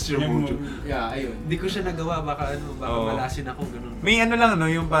 You lost your mojo. Yeah, ayun. Hindi ko siya nagawa, baka malasin ako, ganun. May lang,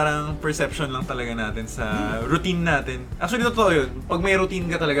 yung parang perception lang talaga natin sa routine natin. Actually, totoo yun. Pag may routine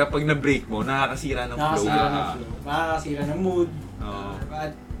ka talaga, pag na-break mo, nakakasira ng flow. Makakasira ng mood.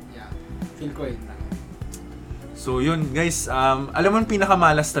 But, yeah, feel ko yun. So yun guys, alam mo yung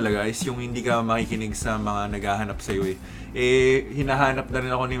pinakamalas talaga is yung hindi ka makikinig sa mga naghahanap sa'yo eh. Hinahanap na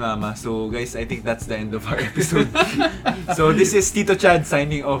rin ako ni Mama. So guys, I think that's the end of our episode. So this is Tito Chad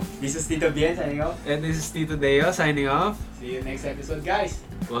signing off. This is Tito Bien signing off. And this is Tito Deo signing off. See you next episode, guys.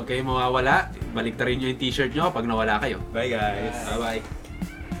 Huwag kayong mawawala. Baliktarin nyo yung t-shirt nyo pag nawala kayo. Bye guys. Bye-bye.